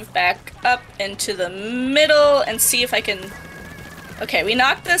try to move back up into the middle and see if I can... Okay, we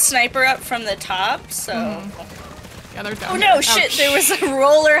knocked the sniper up from the top, so... Yeah, they're down. Oh no, shit! There was a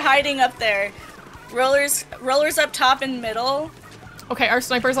roller hiding up there. Rollers up top and middle. Okay, our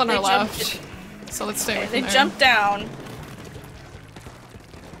sniper's on our left, so let's stay with them. They jumped down.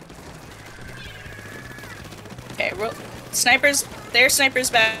 Okay, their sniper's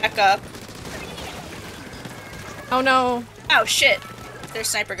back up. Oh no. Oh shit! Their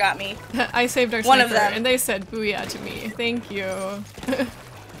sniper got me. I saved our sniper, one of them. And they said booyah to me. Thank you.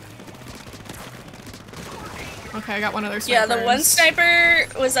 Okay, I got one of their snipers. Yeah, the one sniper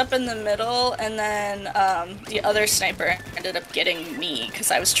was up in the middle, and then the other sniper ended up getting me because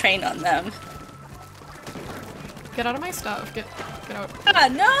I was trained on them. Get out of my stuff. Get out. Ah,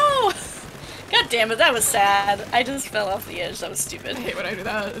 no! God damn it, that was sad. I just fell off the edge. That was stupid. I hate when I do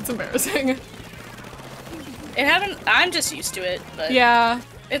that. It's embarrassing. It happened. I'm just used to it, but yeah,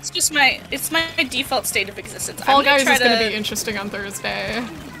 it's my default state of existence. Fall Guys is gonna be interesting on Thursday.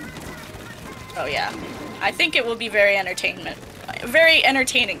 Oh yeah, I think it will be very entertaining. Very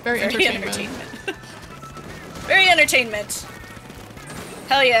entertainment. Very entertainment.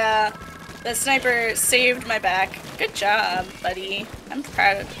 Hell yeah, the sniper saved my back. Good job, buddy. I'm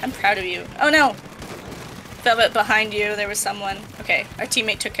proud of you. Oh no, Velvet behind you. There was someone. Okay, our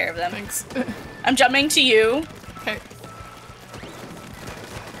teammate took care of them. Thanks. I'm jumping to you. Okay.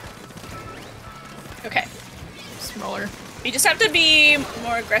 Okay. Smaller. We just have to be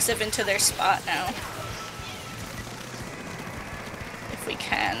more aggressive into their spot now. If we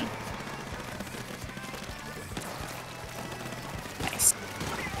can. Nice.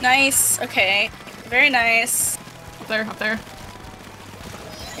 Nice. Okay. Very nice. Up there.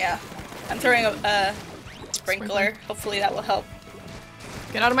 Yeah. I'm throwing a sprinkler. Hopefully that will help.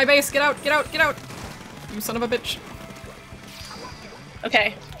 Get out of my base! Get out! You son of a bitch.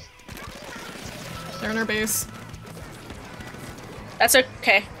 Okay. They're in our base. That's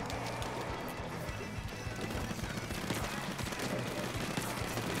okay.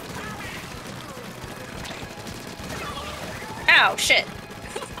 Ow, shit.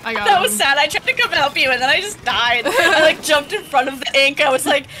 I got That was sad. I tried to come help you and then I just died. I like jumped in front of the ink. I was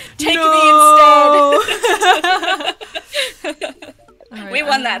like, take me instead. Right, we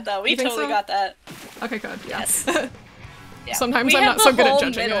won that though. We totally got that. Okay, good. Yeah. Yes. Yeah. Sometimes I'm not so good at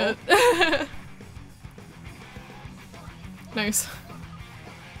judging it. Nice.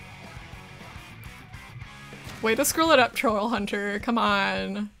 Way to scroll it up, Troll Hunter. Come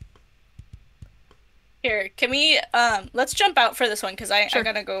on. Here, can we, let's jump out for this one, because I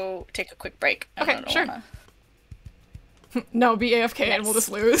gotta go take a quick break. Okay, sure. No, be AFK and we'll just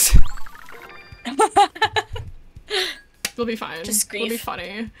lose. We'll be fine. Just grief. We'll be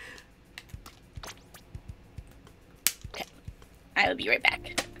funny. Okay. I will be right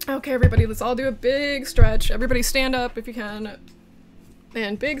back. Okay, everybody, let's all do a big stretch. Everybody stand up if you can.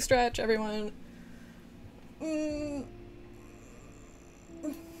 And big stretch, everyone.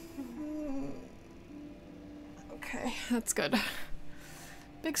 Okay, that's good.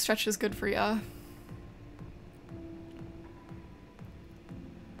 Big stretch is good for ya.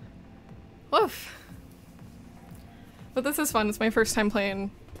 Woof. But this is fun. It's my first time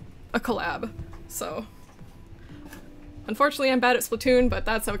playing a collab, so. Unfortunately, I'm bad at Splatoon, but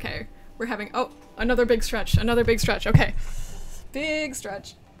that's okay. We're having- oh, another big stretch, another big stretch. Okay. Big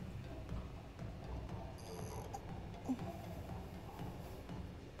stretch.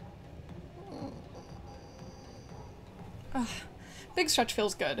 Ugh. Big stretch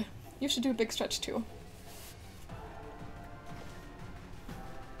feels good. You should do a big stretch too.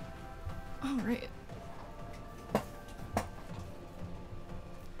 All right.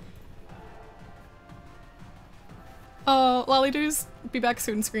 Lollie Dew's be back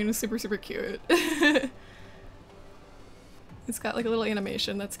soon screen is super, super cute. It's got like a little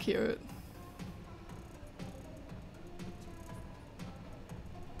animation that's cute.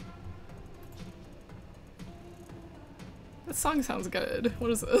 This song sounds good.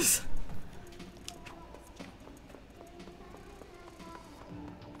 What is this?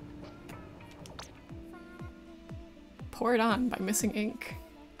 Pour It On by Missing Ink.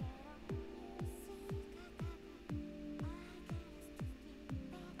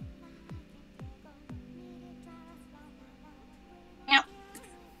 Yep.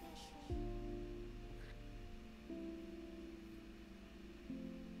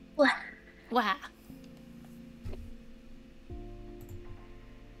 Wow.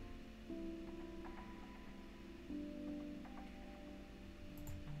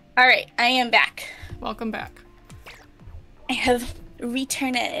 Alright, I am back. Welcome back. I have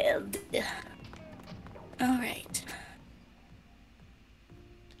returned. Alright.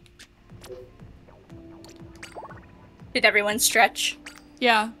 Did everyone stretch?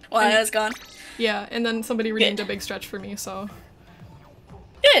 Yeah. While I was gone? Yeah, and then somebody renamed a big stretch for me, so.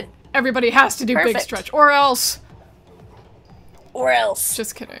 Good. Everybody has to do big stretch, or else. Or else.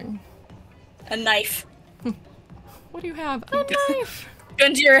 Just kidding. A knife. What do you have? A knife!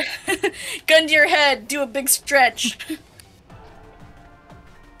 Gun to your head, do a big stretch.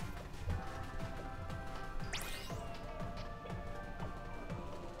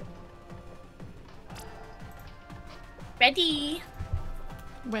 Ready.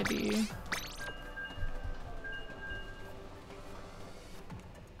 Ready.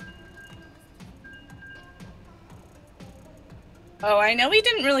 Oh, I know we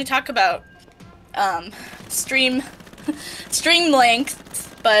didn't really talk about stream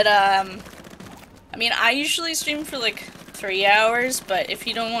length, but I mean, I usually stream for like 3 hours, but if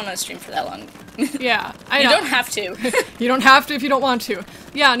you don't want to stream for that long, yeah, I know. You don't have to. You don't have to if you don't want to.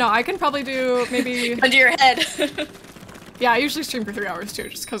 Yeah, no, I can probably do maybe under your head. Yeah, I usually stream for 3 hours too,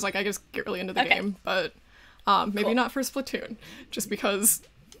 just because like I just get really into the game, but maybe cool. not for Splatoon, just because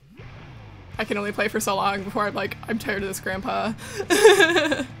I can only play for so long before I'm like, I'm tired of this, Grandpa.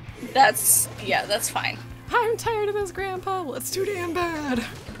 That's fine. I'm tired of this, Grandpa. Well, it's too damn bad.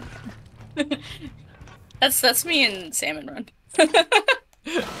 That's me in Salmon Run. Do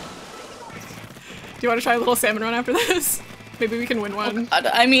you want to try a little salmon run after this? Maybe we can win one. Oh God,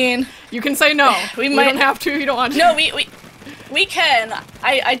 I mean, you can say no. We don't have to. You don't want to. No, we can.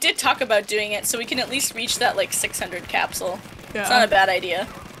 I did talk about doing it, so we can at least reach that like 600 capsule. Yeah. It's not a bad idea.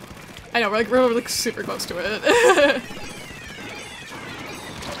 I know, we're like super close to it.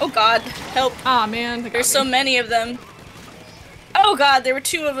 Oh God, help! Ah man, there's so many of them. Oh God, there were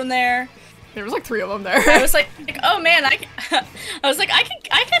 2 of them there. There was like 3 of them there. I was like, oh man, I was like, I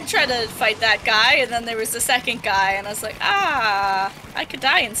could try to fight that guy, and then there was the second guy, and I was like, I could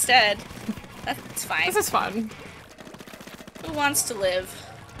die instead. That's fine. This is fun. Who wants to live?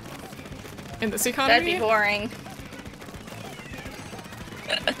 In this economy? That'd be boring.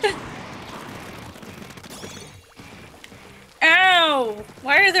 Ow!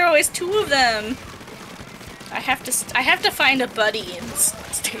 Why are there always 2 of them? I have to find a buddy and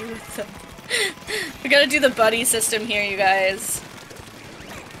stay with them. We gotta do the buddy system here, you guys.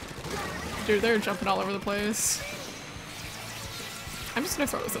 Dude, they're jumping all over the place. I'm just gonna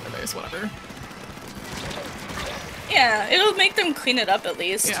throw this in their base, whatever. Yeah, it'll make them clean it up at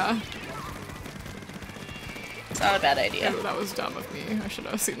least. Yeah. It's not a bad idea. Oh, that was dumb of me. I should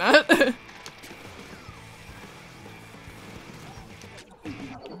have seen that.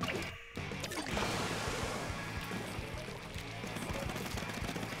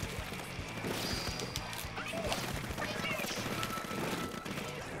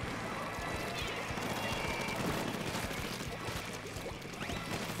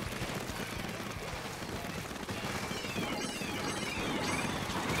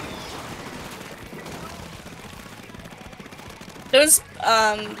 Those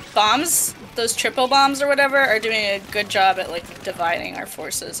bombs, those triple bombs or whatever, are doing a good job at like dividing our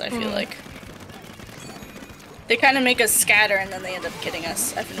forces, I feel like. They kind of make us scatter and then they end up getting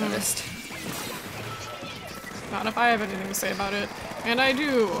us, I've noticed. Not if I have anything to say about it. And I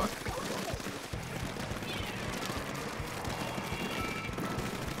do.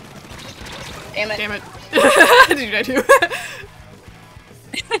 Damn it. Damn it. Did you die too?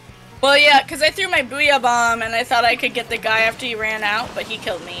 Well, yeah, because I threw my booyah bomb and I thought I could get the guy after he ran out, but he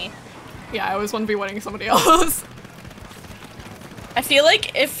killed me. Yeah, I was 1v1ing somebody else. I feel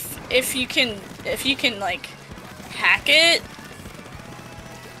like if you can like hack it,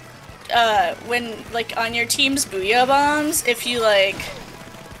 when like on your team's booyah bombs, if you like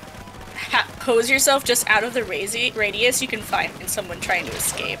pose yourself just out of the radius, you can find someone trying to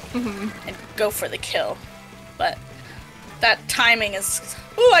escape and go for the kill. But that timing is.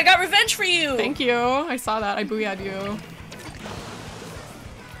 Ooh, I got revenge for you! Thank you. I saw that. I booyah'd you.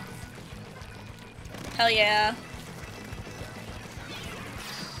 Hell yeah.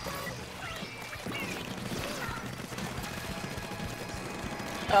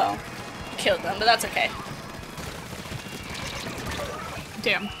 Oh. Killed them, but that's okay.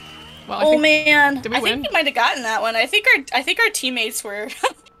 Damn. Well, oh man. Did we win? Think we might have gotten that one. I think our teammates were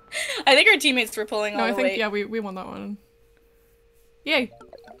I think our teammates were pulling all the weight. Yeah, we won that one. Yay.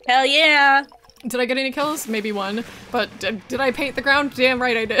 Hell yeah! Did I get any kills? Maybe one. But did I paint the ground? Damn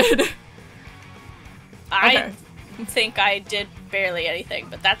right I did. I think I did barely anything,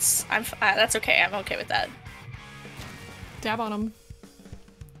 but that's okay. I'm okay with that. Dab on them.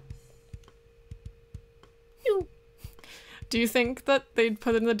 Do you think that they'd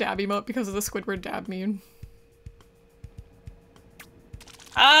put in the dab emote because of the Squidward dab meme?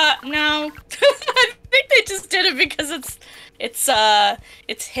 No. I think they just did it because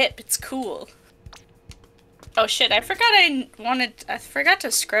it's hip, it's cool. Oh shit, I forgot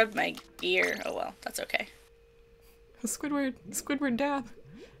to scrub my gear. Oh well, that's okay. Squidward dab.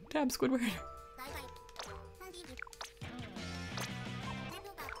 Dab Squidward.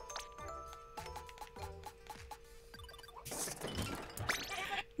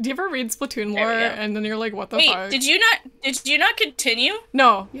 Do you ever read Splatoon lore and then you're like, what the fuck? Did you not continue?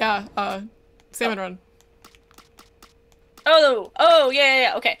 No, yeah, Salmon Run. Oh,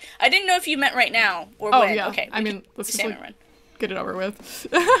 yeah, okay. I didn't know if you meant right now or when. Yeah. Okay. I mean, let's just like, get it over with.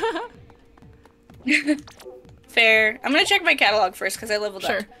 Fair. I'm gonna check my catalog first because I leveled up.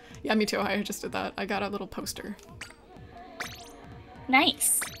 Sure. Yeah, me too. I just did that. I got a little poster.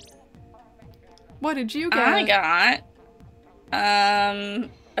 Nice. What did you get? I got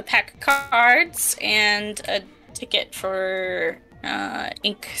a pack of cards and a ticket for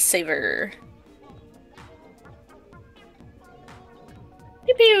Ink Saver.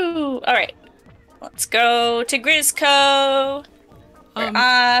 Pew pew! Alright. Let's go to Grizzco. We're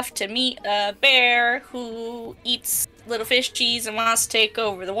off to meet a bear who eats little fishies and wants to take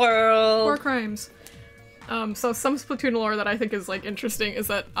over the world. War crimes. So some Splatoon lore that I think is like interesting is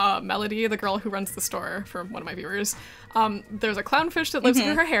that Melody, the girl who runs the store for one of my viewers, there's a clownfish that lives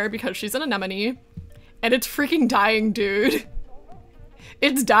in her hair because she's an anemone, and it's freaking dying, dude.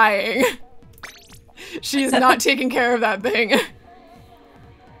 It's dying. She's not taking care of that thing.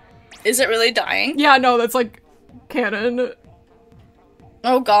 Is it really dying? Yeah, no, that's like canon.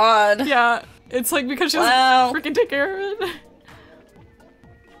 Oh god. Yeah, it's like because she doesn't freaking take care of it.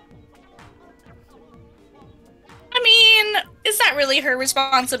 I mean, is that really her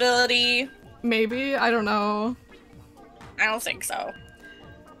responsibility? Maybe, I don't know. I don't think so.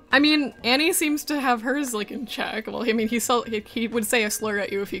 I mean, Annie seems to have hers like in check. Well, I mean, he would say a slur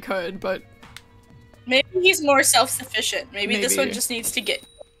at you if he could, but maybe he's more self-sufficient. Maybe this one just needs to get.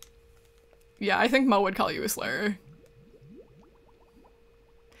 Yeah, I think Mo would call you a slur.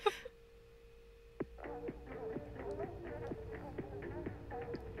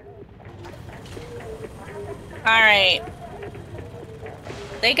 Alright.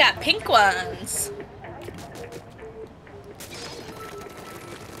 They got pink ones.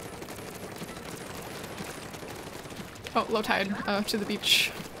 Oh, low tide. To the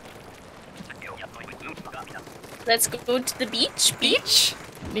beach. Let's go to the beach. Beach?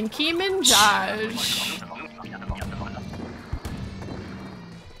 Nicki Minaj.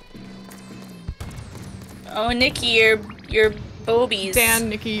 Oh, Nikki, your bobies. Damn,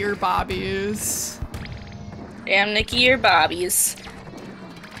 Nikki, your bobbies. Damn, Nikki, your bobbies.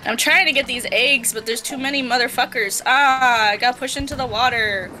 I'm trying to get these eggs, but there's too many motherfuckers. Ah, I got pushed into the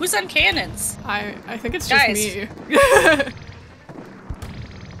water. Who's on cannons? I think it's just me.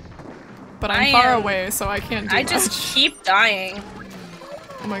 But I'm far away, so I can't do much. I just keep dying.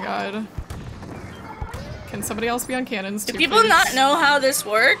 Oh my god. Can somebody else be on cannons too, Do people please? not know how this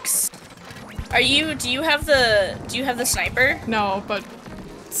works? Do you have the sniper? No, but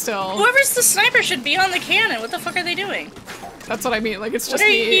still. Whoever's the sniper should be on the cannon. What the fuck are they doing? That's what I mean, like, it's just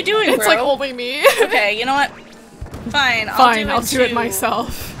me. What are you doing, It's bro? like only me. Okay, you know what? Fine, I'll do it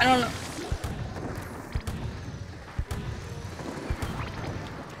myself. I don't know.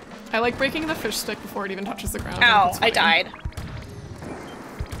 I like breaking the fish stick before it even touches the ground. Ow, I died.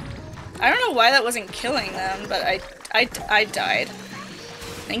 I don't know why that wasn't killing them, but I died.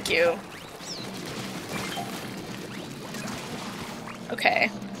 Thank you.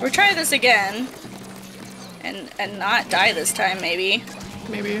 Okay, we'll try this again. And not die this time, maybe.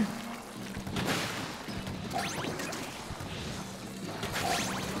 Maybe.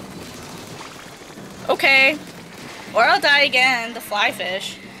 Okay. Or I'll die again, the fly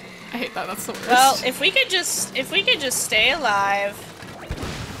fish. I hate that, that's the worst. Well, if we could just stay alive.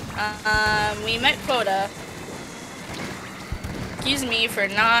 We met quota. Excuse me for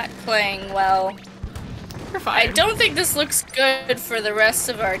not playing well. You're fine. I don't think this looks good for the rest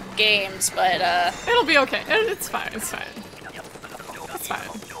of our games, but it'll be okay. It's fine, it's fine. It's fine.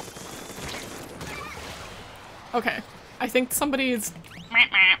 Okay. I think somebody's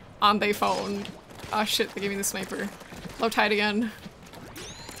on their phone. Ah, shit, they gave me the sniper. Low tide again.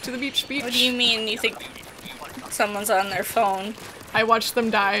 To the beach. What do you mean you think someone's on their phone? I watched them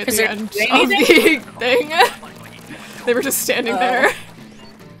die at the end of anything? the thing. They were just standing there.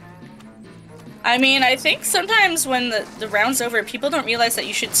 I mean, I think sometimes when the round's over, people don't realize that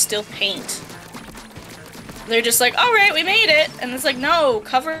you should still paint. They're just like, alright, we made it! And it's like, no,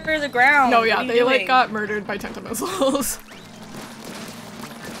 cover the ground. No, yeah, they like got murdered by tenta missiles.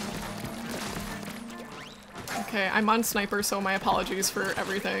 Okay, I'm on sniper, so my apologies for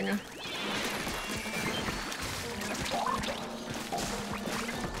everything.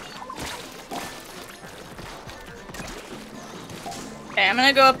 Okay, I'm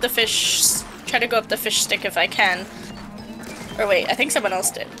gonna go up the fish, try to go up the fish stick if I can. Or wait, I think someone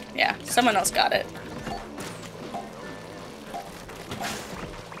else did. Yeah, someone else got it.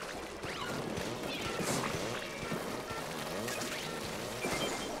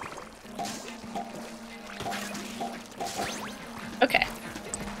 Okay.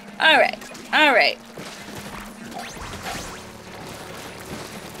 Alright. Alright.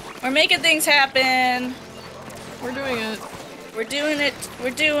 We're making things happen. We're doing it. We're doing it.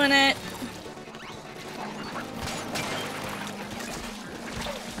 We're doing it.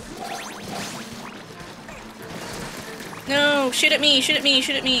 No, shoot at me, shoot at me,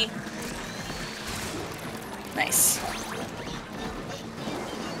 shoot at me. Nice.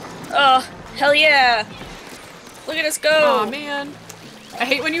 Oh, hell yeah. Look at us go! Aw, man. I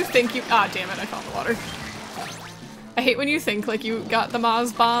hate when you think you- ah, damn it, I found the water. I hate when you think, like, you got the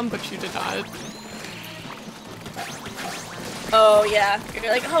Maz bomb, but you did not. Oh, yeah.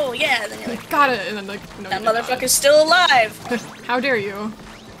 You're like, oh, yeah, and then you're like, got it, and then, like, no, that motherfucker's still alive! How dare you?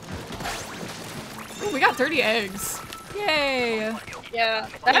 Ooh, we got 30 eggs. Yay! Yeah,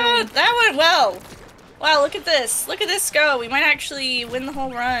 that went well! Wow, look at this. Look at this go. We might actually win the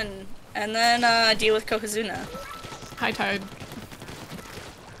whole run. And then, deal with Kokazuna. High tide.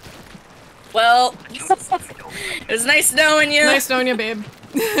 Well, it was nice knowing you. Nice knowing you, babe.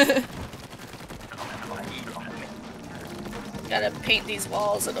 Gotta paint these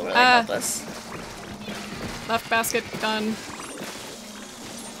walls, it'll really help us. Left basket, done.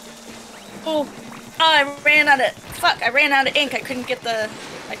 Oh, I ran out of, fuck, I ran out of ink. I couldn't get the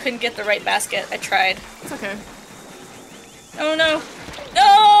right basket. I tried. It's okay. Oh no.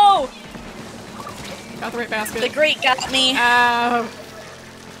 No! Got the right basket. The grate got me. Ow.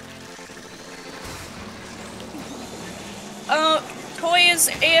 Oh, Toy is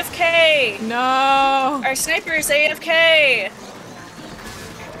AFK. No. Our sniper is AFK.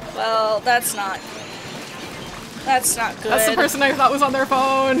 Well, that's not good. That's the person I thought was on their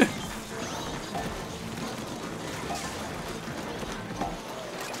phone.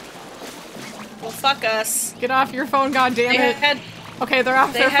 Well, fuck us. Get off your phone, goddammit. Okay, they're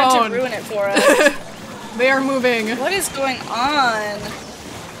off their phone. They had to ruin it for us. They are moving. What is going on?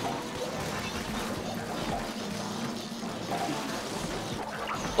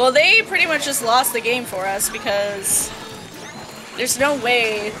 Well, they pretty much just lost the game for us because there's no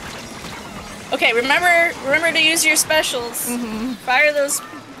way. Okay, remember to use your specials. Mm-hmm. Fire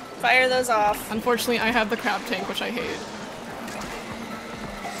those off. Unfortunately, I have the crab tank, which I hate.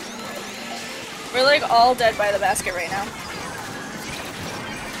 We're like all dead by the basket right now.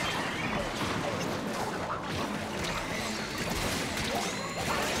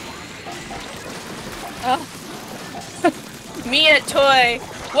 Oh. Me at Toy.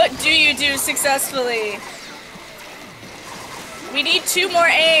 What do you do successfully? We need 2 more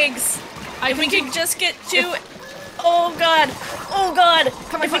eggs. If we could just get 2... Oh god! Oh god!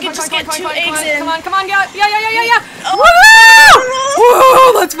 Come on, if we could just get 2 eggs in. Come on, yeah! Oh.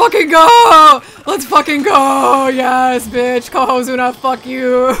 Woo! Let's fucking go! Let's fucking go! Yes, bitch! Kohozuna, fuck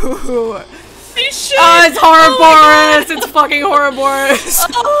you! Shit. It's Ouroboros! It's fucking Ouroboros!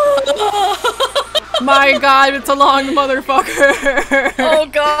 Oh. My god, it's a long motherfucker! Oh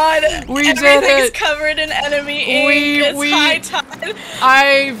god! We did it! Everything's covered in enemy ink. It's high tide.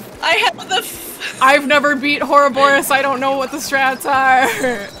 I have the... I've never beat Ouroboros, I don't know what the strats are.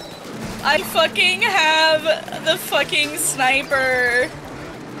 I fucking have the fucking sniper.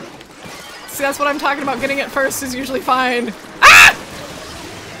 See, that's what I'm talking about. Getting it first is usually fine.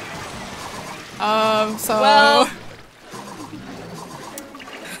 Well...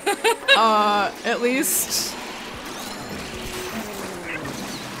 at least...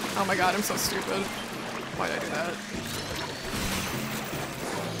 Oh my god, I'm so stupid. Why'd I do that?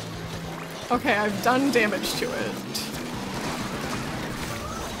 Okay, I've done damage to it.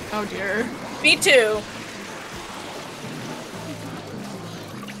 Oh dear. Me too.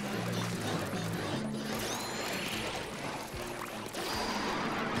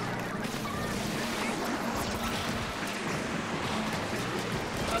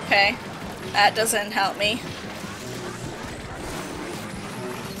 Okay, that doesn't help me.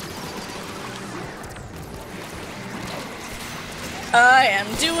 I am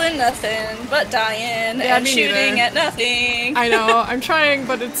doing nothing but dying and shooting at nothing. I know, I'm trying,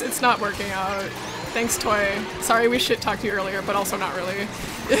 but it's not working out. Thanks, Toy. Sorry we shit talked to you earlier, but also not really.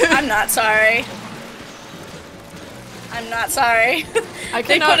 I'm not sorry. I'm not sorry.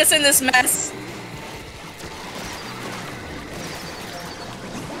 They put us in this mess.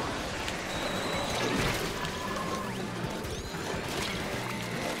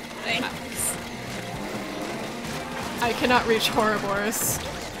 I cannot reach Ouroboros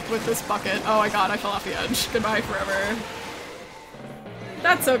with this bucket. Oh my god, I fell off the edge. Goodbye forever.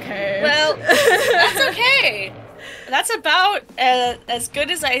 That's okay. Well, that's okay. That's about as good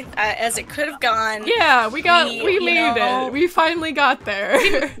as as it could have gone. Yeah, we made it. We finally got there.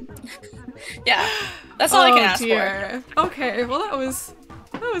 Yeah, that's all I can ask for. Okay, well that was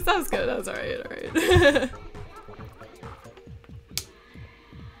good. That was alright.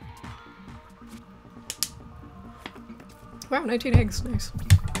 Wow, 19 eggs, nice.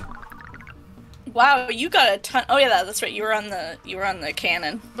 Wow, you got a ton. Oh yeah, that's right. You were on the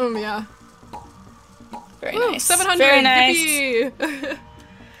cannon. Yeah. Very nice. 700. Very nice. Yippee!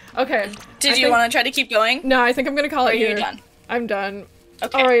 Okay. Did you want to try to keep going? No, I think I'm gonna call it here. Are you done? I'm done.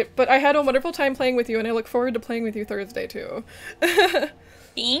 Okay. All right, but I had a wonderful time playing with you, and I look forward to playing with you Thursday too.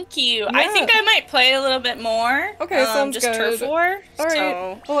 Thank you. Yeah. I think I might play a little bit more. Okay, sounds just good. Turf War. All right.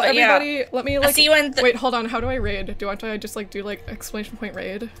 So, well, everybody, yeah. let me I'll see you in wait. Hold on. How do I raid? Do I just like do like exclamation point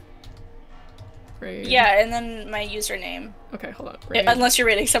raid? Raid. Yeah, and then my username. Okay, hold on. Raid. Yeah, unless you're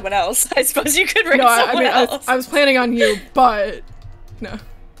raiding someone else, I suppose you could raid someone else. I was planning on you, but no.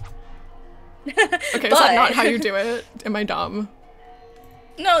 Okay, is that not how you do it? Am I dumb?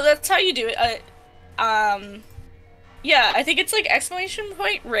 No, that's how you do it. Yeah, I think it's like exclamation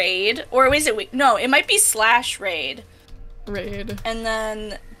point raid, or is it? No, it might be / raid. Raid. And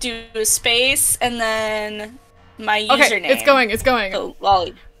then do a space, and then my username. Okay, it's going. It's going. Oh,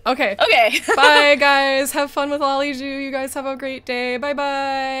 Lollie. Okay. Okay. Bye, guys. Have fun with Lollie Dew. You guys have a great day. Bye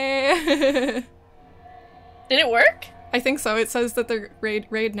bye. Did it work? I think so. It says that they're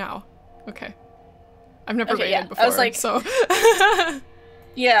raid now. Okay. I've never raided before. I was like, so.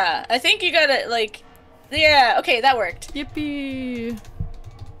 Yeah, I think you gotta like. Yeah. Okay, that worked. Yippee.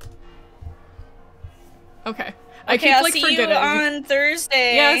 Okay. I keep like forgetting. See you on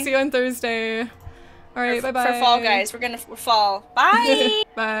Thursday. Yeah, see you on Thursday. All right, bye bye. For fall, guys, we're fall. Bye.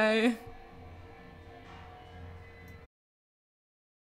 Bye.